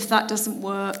 Then if that doesn't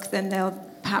work, then they'll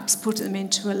perhaps put them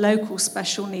into a local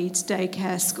special needs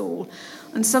daycare school.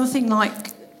 And something like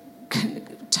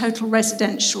total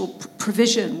residential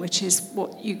provision, which is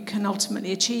what you can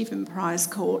ultimately achieve in Priors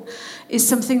Court, is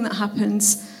something that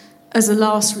happens as a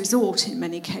last resort in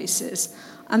many cases.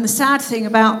 And the sad thing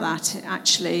about that,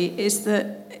 actually, is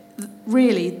that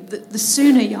really the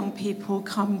sooner young people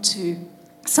come to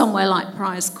somewhere like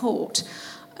Priors Court,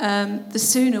 the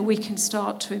sooner we can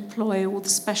start to employ all the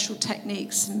special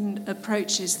techniques and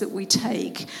approaches that we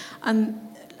take. And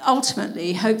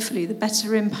ultimately, hopefully, the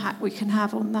better impact we can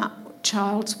have on that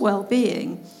child's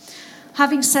well-being.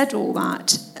 Having said all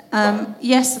that,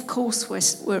 yes, of course,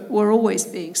 we're always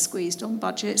being squeezed on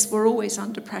budgets. We're always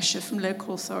under pressure from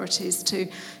local authorities to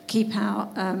keep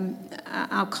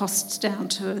our costs down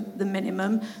to the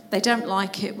minimum. They don't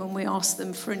like it when we ask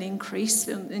them for an increase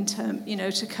in term,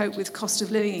 to cope with cost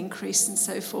of living increase and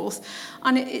so forth.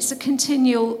 And it's a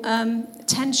continual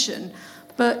tension.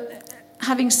 But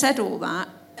having said all that,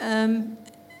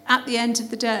 at the end of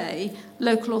the day,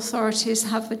 local authorities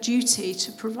have a duty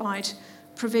to provide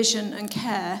provision and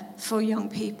care for young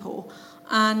people.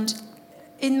 And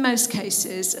in most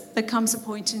cases, there comes a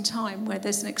point in time where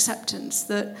there's an acceptance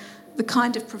that the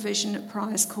kind of provision at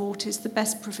Priors Court is the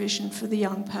best provision for the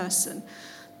young person.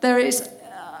 There is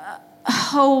a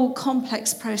whole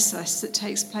complex process that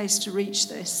takes place to reach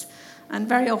this. And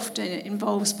very often it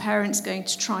involves parents going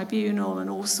to tribunal and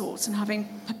all sorts and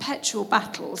having perpetual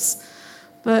battles.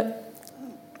 But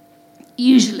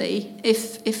usually,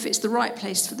 if it's the right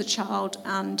place for the child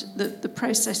and the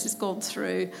process has gone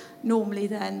through, normally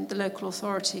then the local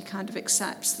authority kind of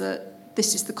accepts that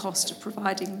this is the cost of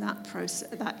providing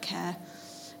that care.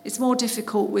 It's more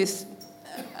difficult with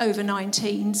over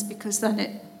 19s because then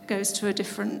it goes to a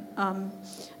different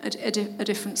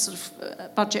sort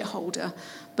of budget holder.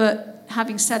 But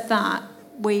having said that,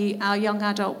 our young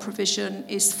adult provision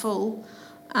is full.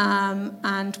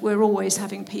 And we're always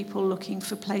having people looking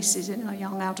for places in our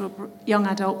young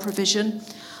adult provision.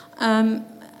 And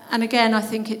again, I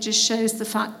think it just shows the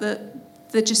fact that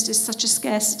there just is such a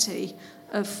scarcity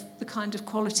of the kind of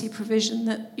quality provision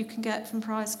that you can get from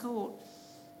Priors Court.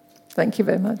 Thank you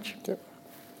very much.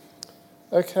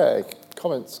 Okay,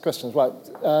 comments, questions. Right,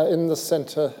 in the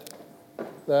centre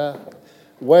there.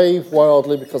 Wave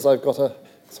wildly because I've got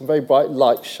some very bright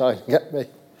light shining at me.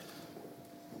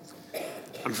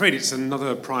 I'm afraid it's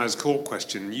another Prior's Court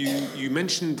question. You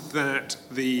mentioned that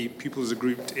the pupils are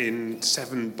grouped in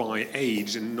 7 by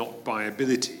age and not by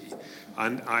ability.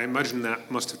 And I imagine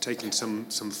that must have taken some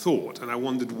thought, and I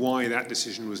wondered why that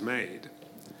decision was made.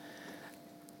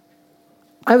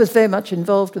 I was very much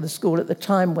involved with the school at the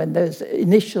time when those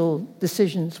initial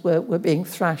decisions were being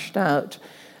thrashed out.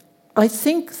 I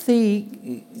think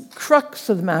the crux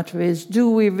of the matter is, do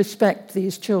we respect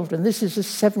these children? This is a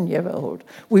 7-year-old.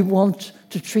 We want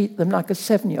to treat them like a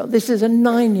 7-year-old. This is a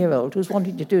 9-year-old who's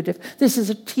wanting to do different. This is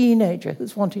a teenager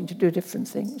who's wanting to do different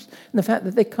things. And the fact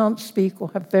that they can't speak or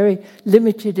have very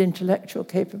limited intellectual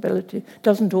capability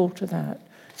doesn't alter that.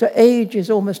 So age is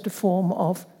almost a form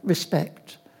of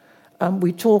respect.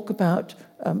 We talk about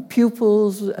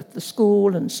pupils at the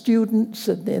school and students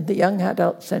and the Young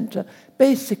Adult Centre,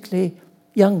 basically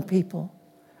young people.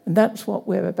 And that's what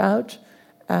we're about.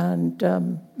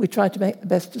 And we try to make the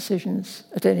best decisions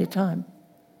at any time.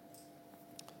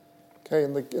 Okay,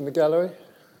 in the gallery.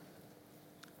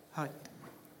 Hi.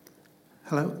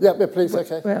 Hello? Yeah, please,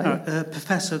 okay.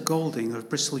 Professor Golding of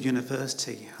Bristol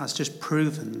University has just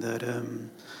proven that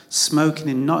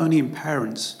smoking, not only in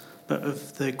parents, but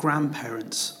of the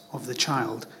grandparents of the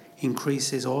child,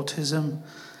 increases autism.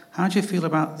 How do you feel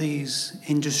about these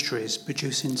industries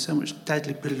producing so much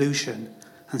deadly pollution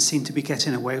and seem to be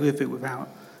getting away with it without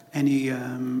any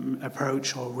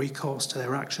approach or recourse to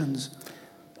their actions?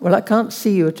 Well, I can't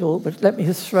see you at all, but let me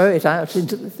just throw it out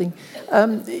into the thing.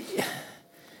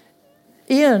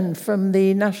 Ian from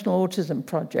the National Autism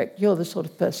Project, you're the sort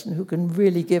of person who can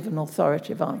really give an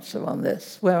authoritative answer on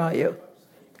this. Where are you?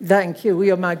 Thank you.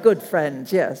 You're my good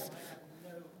friends, yes.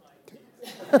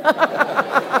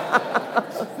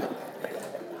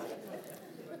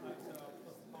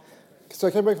 So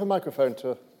can I bring the microphone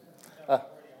to her?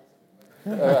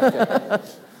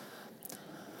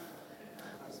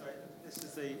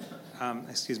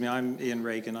 Excuse me, I'm Ian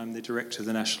Reagan. I'm the director of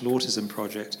the National Autism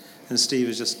Project, and Steve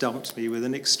has just dumped me with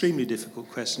an extremely difficult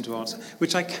question to answer,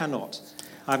 which I cannot.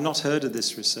 I've not heard of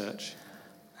this research.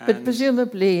 But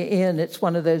presumably, Ian, it's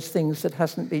one of those things that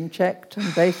hasn't been checked,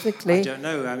 and basically... I don't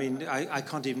know. I mean, I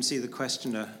can't even see the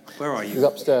questioner. Where are you? He's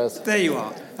upstairs. There you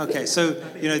are. Okay, so,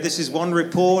 this is one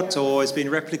report, or it's been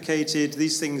replicated.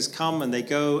 These things come and they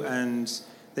go, and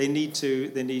they need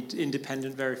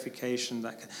independent verification.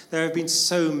 There have been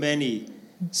so many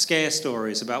scare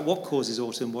stories about what causes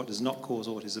autism, what does not cause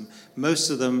autism. Most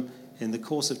of them, in the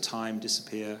course of time,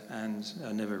 disappear and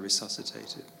are never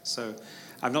resuscitated. So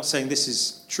I'm not saying this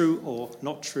is true or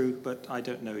not true, but I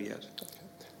don't know yet. Okay.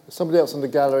 There's somebody else in the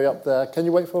gallery up there. Can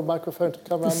you wait for a microphone to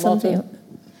come around, Martin?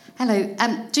 Hello.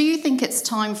 Do you think it's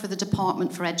time for the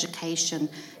Department for Education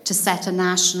to set a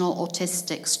national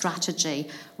autistic strategy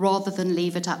rather than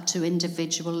leave it up to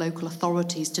individual local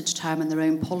authorities to determine their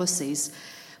own policies,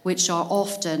 which are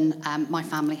often, my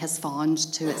family has found,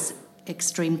 to its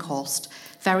extreme cost,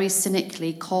 very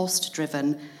cynically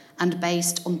cost-driven and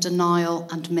based on denial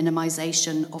and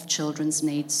minimisation of children's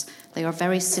needs? They are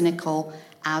very cynical,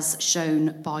 as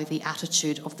shown by the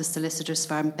attitude of the solicitors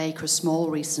firm Baker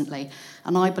Small recently.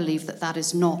 And I believe that that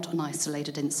is not an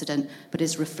isolated incident, but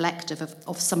is reflective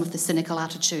of some of the cynical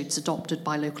attitudes adopted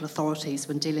by local authorities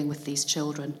when dealing with these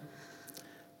children.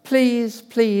 Please,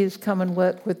 please come and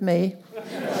work with me.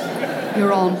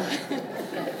 You're on.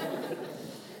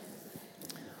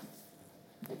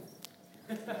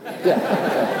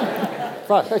 Yeah.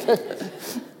 Right, okay.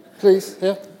 Please,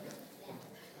 here.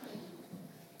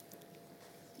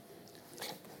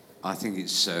 I think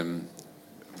it's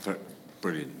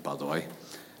brilliant, by the way,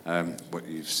 what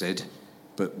you've said.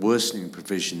 But worsening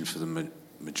provision for the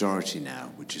majority now,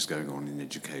 which is going on in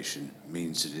education,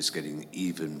 means that it's getting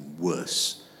even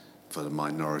worse for the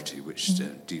minority, which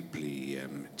deeply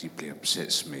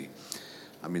upsets me.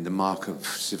 I mean, the mark of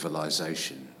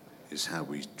civilization is how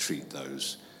we treat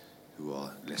those who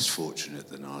are less fortunate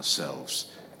than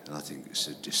ourselves. And I think it's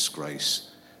a disgrace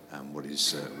what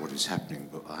is happening.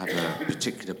 But I have a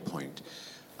particular point.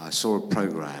 I saw a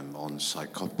programme on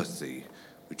psychopathy,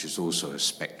 which is also a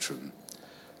spectrum.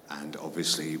 And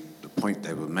obviously, the point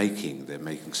they're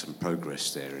making some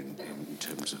progress there in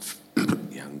terms of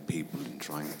young people and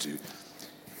trying to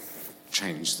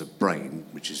change the brain,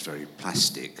 which is very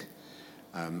plastic.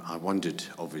 I wondered,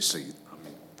 obviously,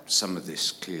 some of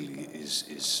this clearly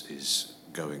is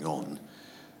going on.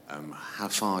 How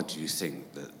far do you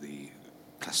think that the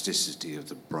plasticity of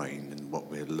the brain and what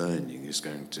we're learning is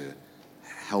going to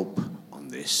help on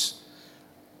this?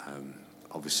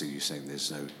 Obviously, you're saying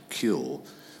there's no cure,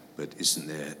 but isn't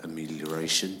there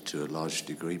amelioration to a large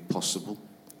degree possible?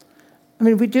 I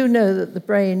mean, we do know that the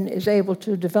brain is able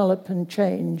to develop and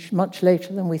change much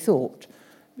later than we thought,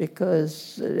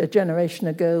 because a generation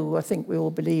ago, I think we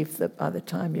all believed that by the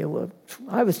time you were...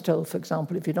 I was told, for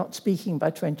example, if you're not speaking by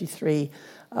 23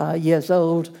 years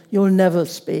old, you'll never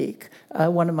speak.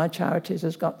 One of my charities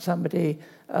has got somebody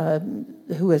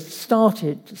who has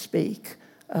started to speak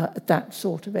at that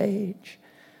sort of age.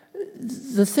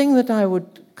 The thing that I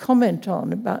would comment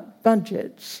on about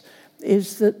budgets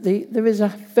is that there is a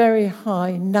very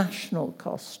high national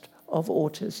cost of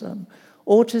autism.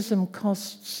 Autism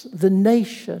costs the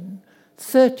nation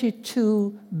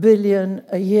 32 billion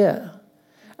a year.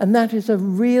 And that is a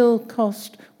real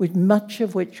cost, with much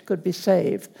of which could be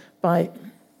saved by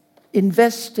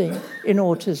investing in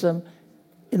autism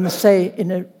in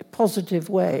a positive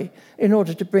way in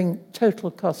order to bring total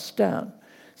costs down.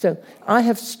 So I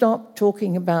have stopped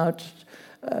talking about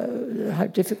how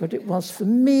difficult it was for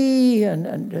me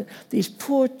and these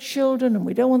poor children, and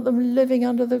we don't want them living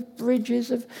under the bridges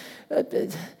of...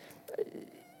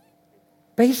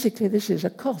 basically, this is a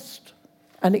cost,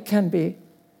 and it can be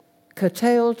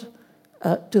curtailed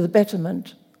to the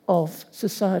betterment of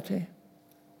society.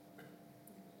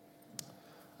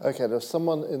 Okay, there's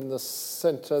someone in the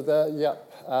centre there. Yeah,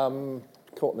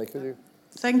 Courtney, could you?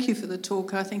 Thank you for the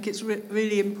talk. I think it's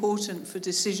really important for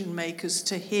decision makers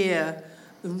to hear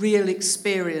the real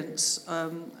experience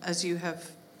as you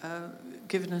have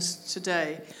given us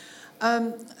today.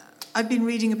 I've been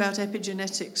reading about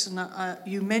epigenetics, and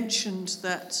you mentioned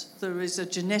that there is a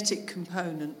genetic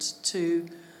component to,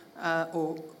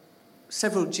 or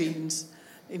several genes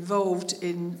involved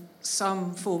in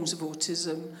some forms of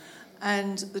autism.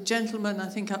 And the gentleman, I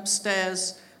think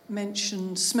upstairs,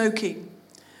 mentioned smoking,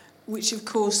 which of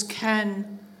course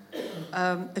can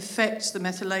affect the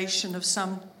methylation of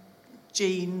some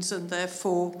genes, and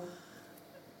therefore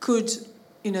could,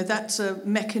 that's a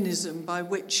mechanism by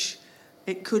which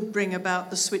it could bring about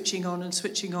the switching on and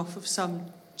switching off of some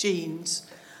genes.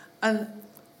 And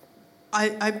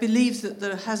I believe that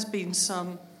there has been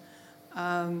some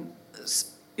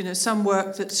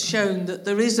work that's shown that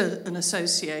there is an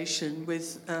association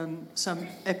with some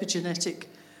epigenetic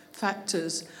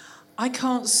factors. I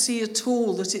can't see at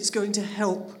all that it's going to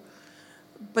help,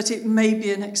 but it may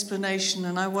be an explanation,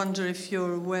 and I wonder if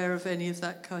you're aware of any of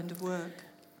that kind of work.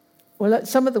 Well,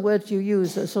 some of the words you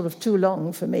use are sort of too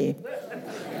long for me.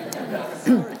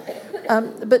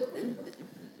 But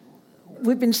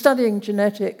we've been studying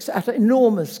genetics at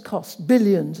enormous cost.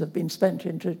 Billions have been spent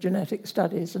into genetic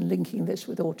studies and linking this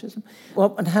with autism.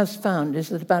 What one has found is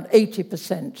that about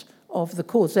 80% of the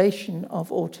causation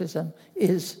of autism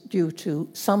is due to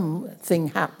something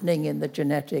happening in the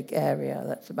genetic area.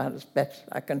 That's about as best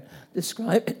I can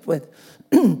describe it with.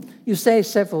 You say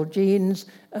several genes.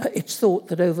 It's thought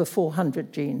that over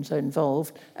 400 genes are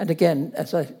involved. And again,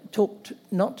 as I talked,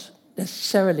 not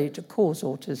necessarily to cause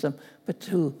autism, but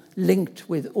to linked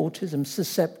with autism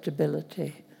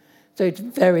susceptibility. So it's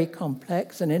very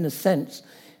complex, and in a sense,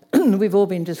 we've all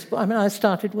been I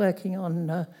started working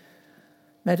on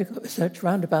medical research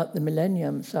around about the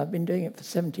millennium, so I've been doing it for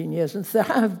 17 years, and there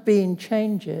have been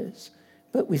changes,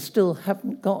 but we still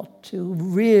haven't got to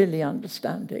really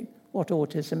understanding what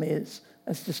autism is,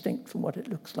 as distinct from what it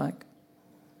looks like.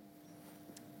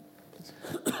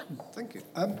 Thank you.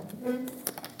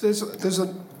 There's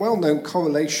a well-known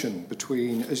correlation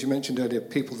between, as you mentioned earlier,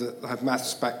 people that have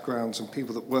maths backgrounds and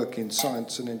people that work in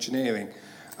science and engineering,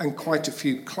 and quite a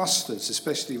few clusters,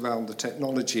 especially around the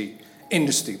technology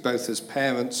industry, both as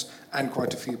parents and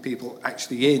quite a few people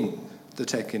actually in the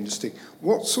tech industry.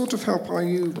 What sort of help are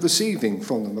you receiving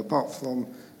from them, apart from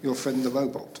your friend the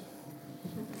robot?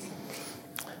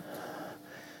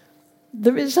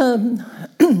 There is a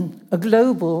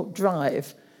global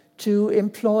drive to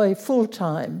employ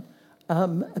full-time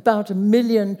about 1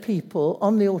 million people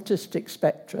on the autistic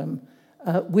spectrum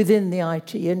within the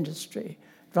IT industry.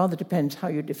 It rather depends how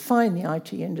you define the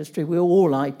IT industry. We're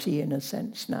all IT in a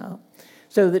sense now.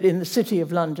 So that in the City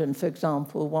of London, for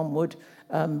example, one would,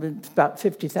 about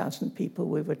 50,000 people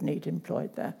we would need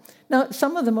employed there. Now,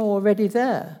 some of them are already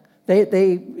there.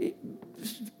 They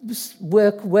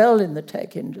work well in the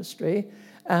tech industry,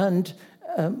 and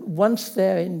once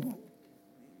they're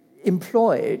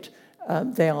employed,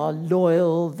 they are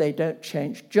loyal, they don't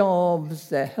change jobs,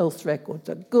 their health records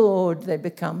are good, they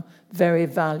become very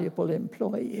valuable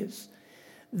employees.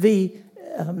 The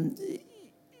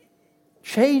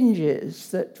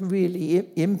changes that really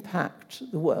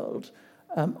impact the world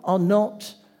are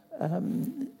not,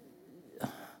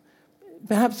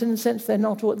 perhaps in a sense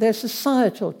they're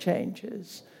societal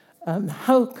changes.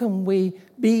 How can we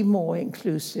be more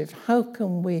inclusive? How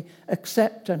can we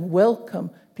accept and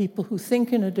welcome people who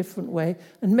think in a different way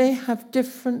and may have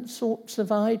different sorts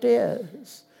of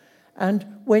ideas? And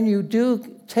when you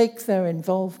do take their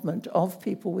involvement of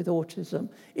people with autism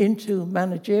into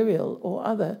managerial or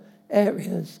other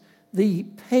areas, the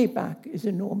payback is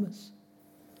enormous.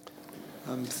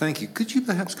 Thank you. Could you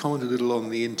perhaps comment a little on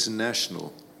the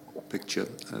international picture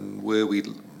and where we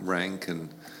rank and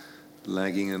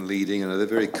lagging and leading? And are there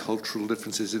very cultural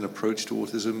differences in approach to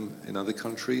autism in other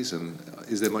countries? And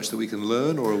is there much that we can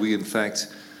learn, or are we, in fact,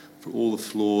 for all the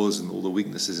flaws and all the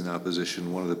weaknesses in our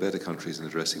position, one of the better countries in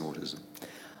addressing autism?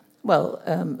 Well,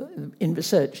 in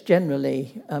research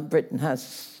generally, Britain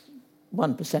has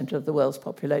 1% of the world's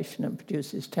population and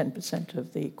produces 10%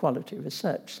 of the quality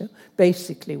research. So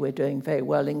basically we're doing very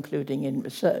well, including in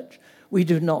research. We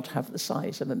do not have the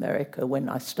size of America. When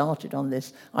I started on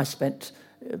this, I spent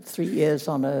 3 years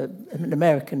on an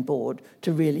American board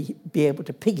to really be able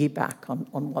to piggyback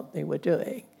on what they were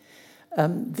doing.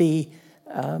 The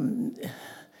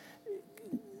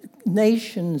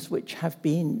nations which have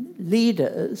been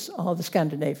leaders are the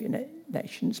Scandinavian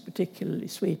nations, particularly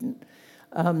Sweden.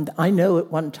 I know at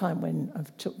one time, when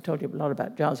I've told you a lot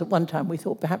about JAWS, at one time we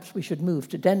thought perhaps we should move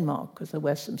to Denmark because there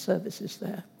were some services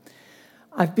there.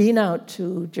 I've been out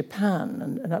to Japan,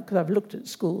 and because I've looked at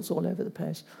schools all over the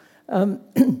place, and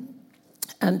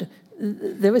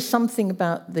there is something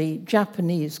about the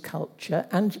Japanese culture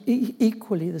and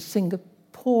equally the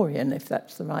Singaporean, if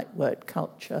that's the right word,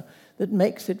 culture, that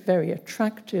makes it very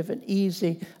attractive and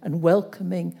easy and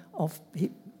welcoming of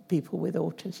people with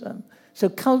autism. So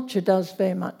culture does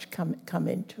very much come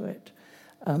into it.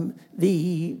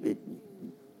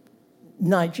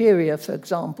 Nigeria, for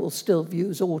example, still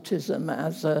views autism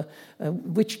as a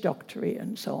witch doctory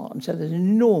and so on. So there's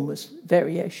enormous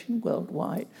variation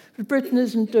worldwide. But Britain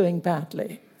isn't doing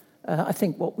badly. I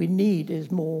think what we need is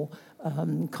more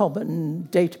common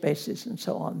databases and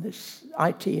so on. This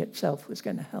IT itself was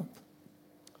going to help.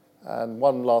 And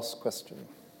one last question.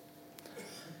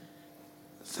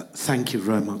 Thank you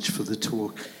very much for the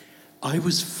talk. I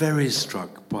was very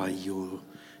struck by your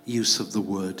use of the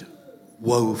word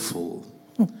woeful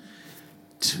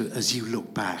as you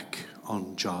look back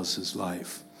on Giles's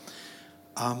life.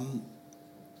 I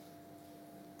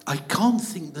can't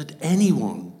think that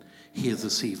anyone here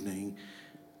this evening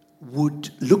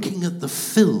would, looking at the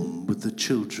film with the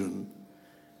children,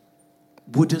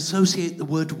 would associate the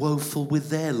word woeful with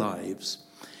their lives,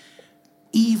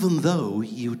 even though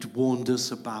you'd warned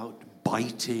us about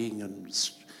biting and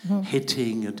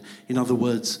hitting, and, in other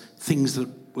words, things that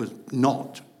were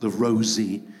not the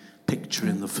rosy picture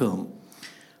in the film.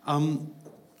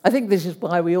 I think this is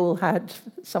why we all had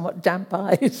somewhat damp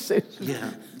eyes.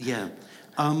 Yeah.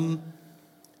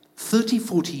 30,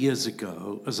 40 years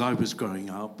ago, as I was growing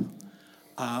up,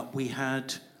 we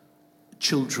had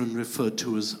children referred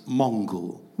to as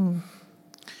Mongol.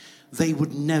 They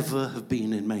would never have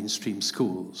been in mainstream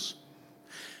schools.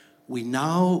 We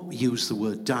now use the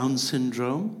word Down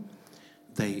syndrome.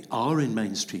 They are in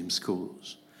mainstream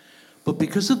schools. But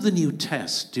because of the new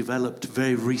test developed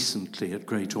very recently at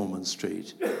Great Ormond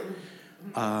Street,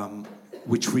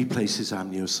 which replaces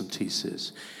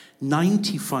amniocentesis,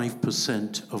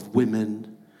 95% of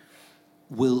women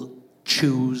will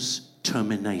choose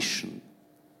termination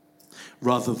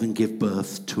rather than give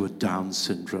birth to a Down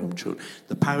syndrome child.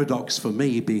 The paradox for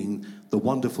me being the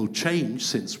wonderful change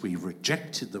since we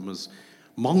rejected them as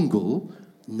Mongol,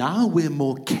 now we're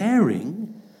more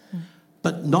caring,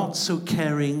 but not so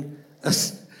caring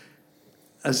as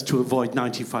to avoid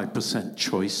 95%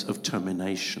 choice of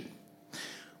termination.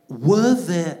 Were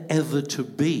there ever to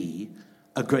be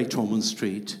a Great Ormond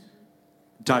Street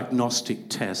diagnostic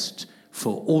test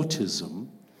for autism,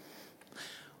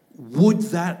 would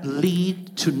that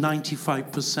lead to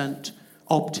 95%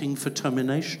 opting for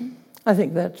termination? I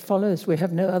think that follows. We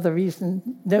have no other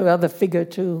reason, no other figure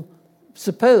to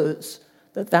suppose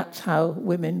that that's how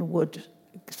women would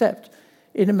accept.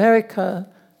 In America,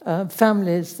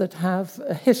 families that have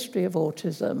a history of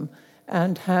autism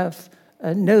and have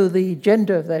know the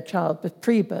gender of their child but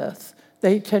pre-birth,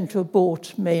 they tend to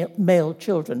abort male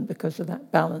children because of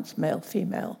that balance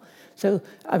male-female. So,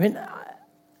 I mean,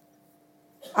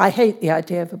 I hate the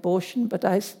idea of abortion, but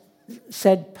I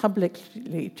said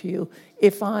publicly to you,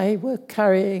 if I were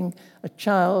carrying a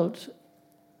child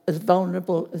as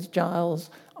vulnerable as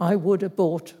Giles, I would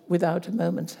abort without a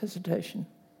moment's hesitation.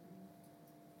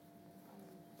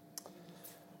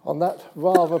 On that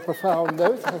rather profound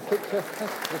note, I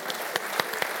think...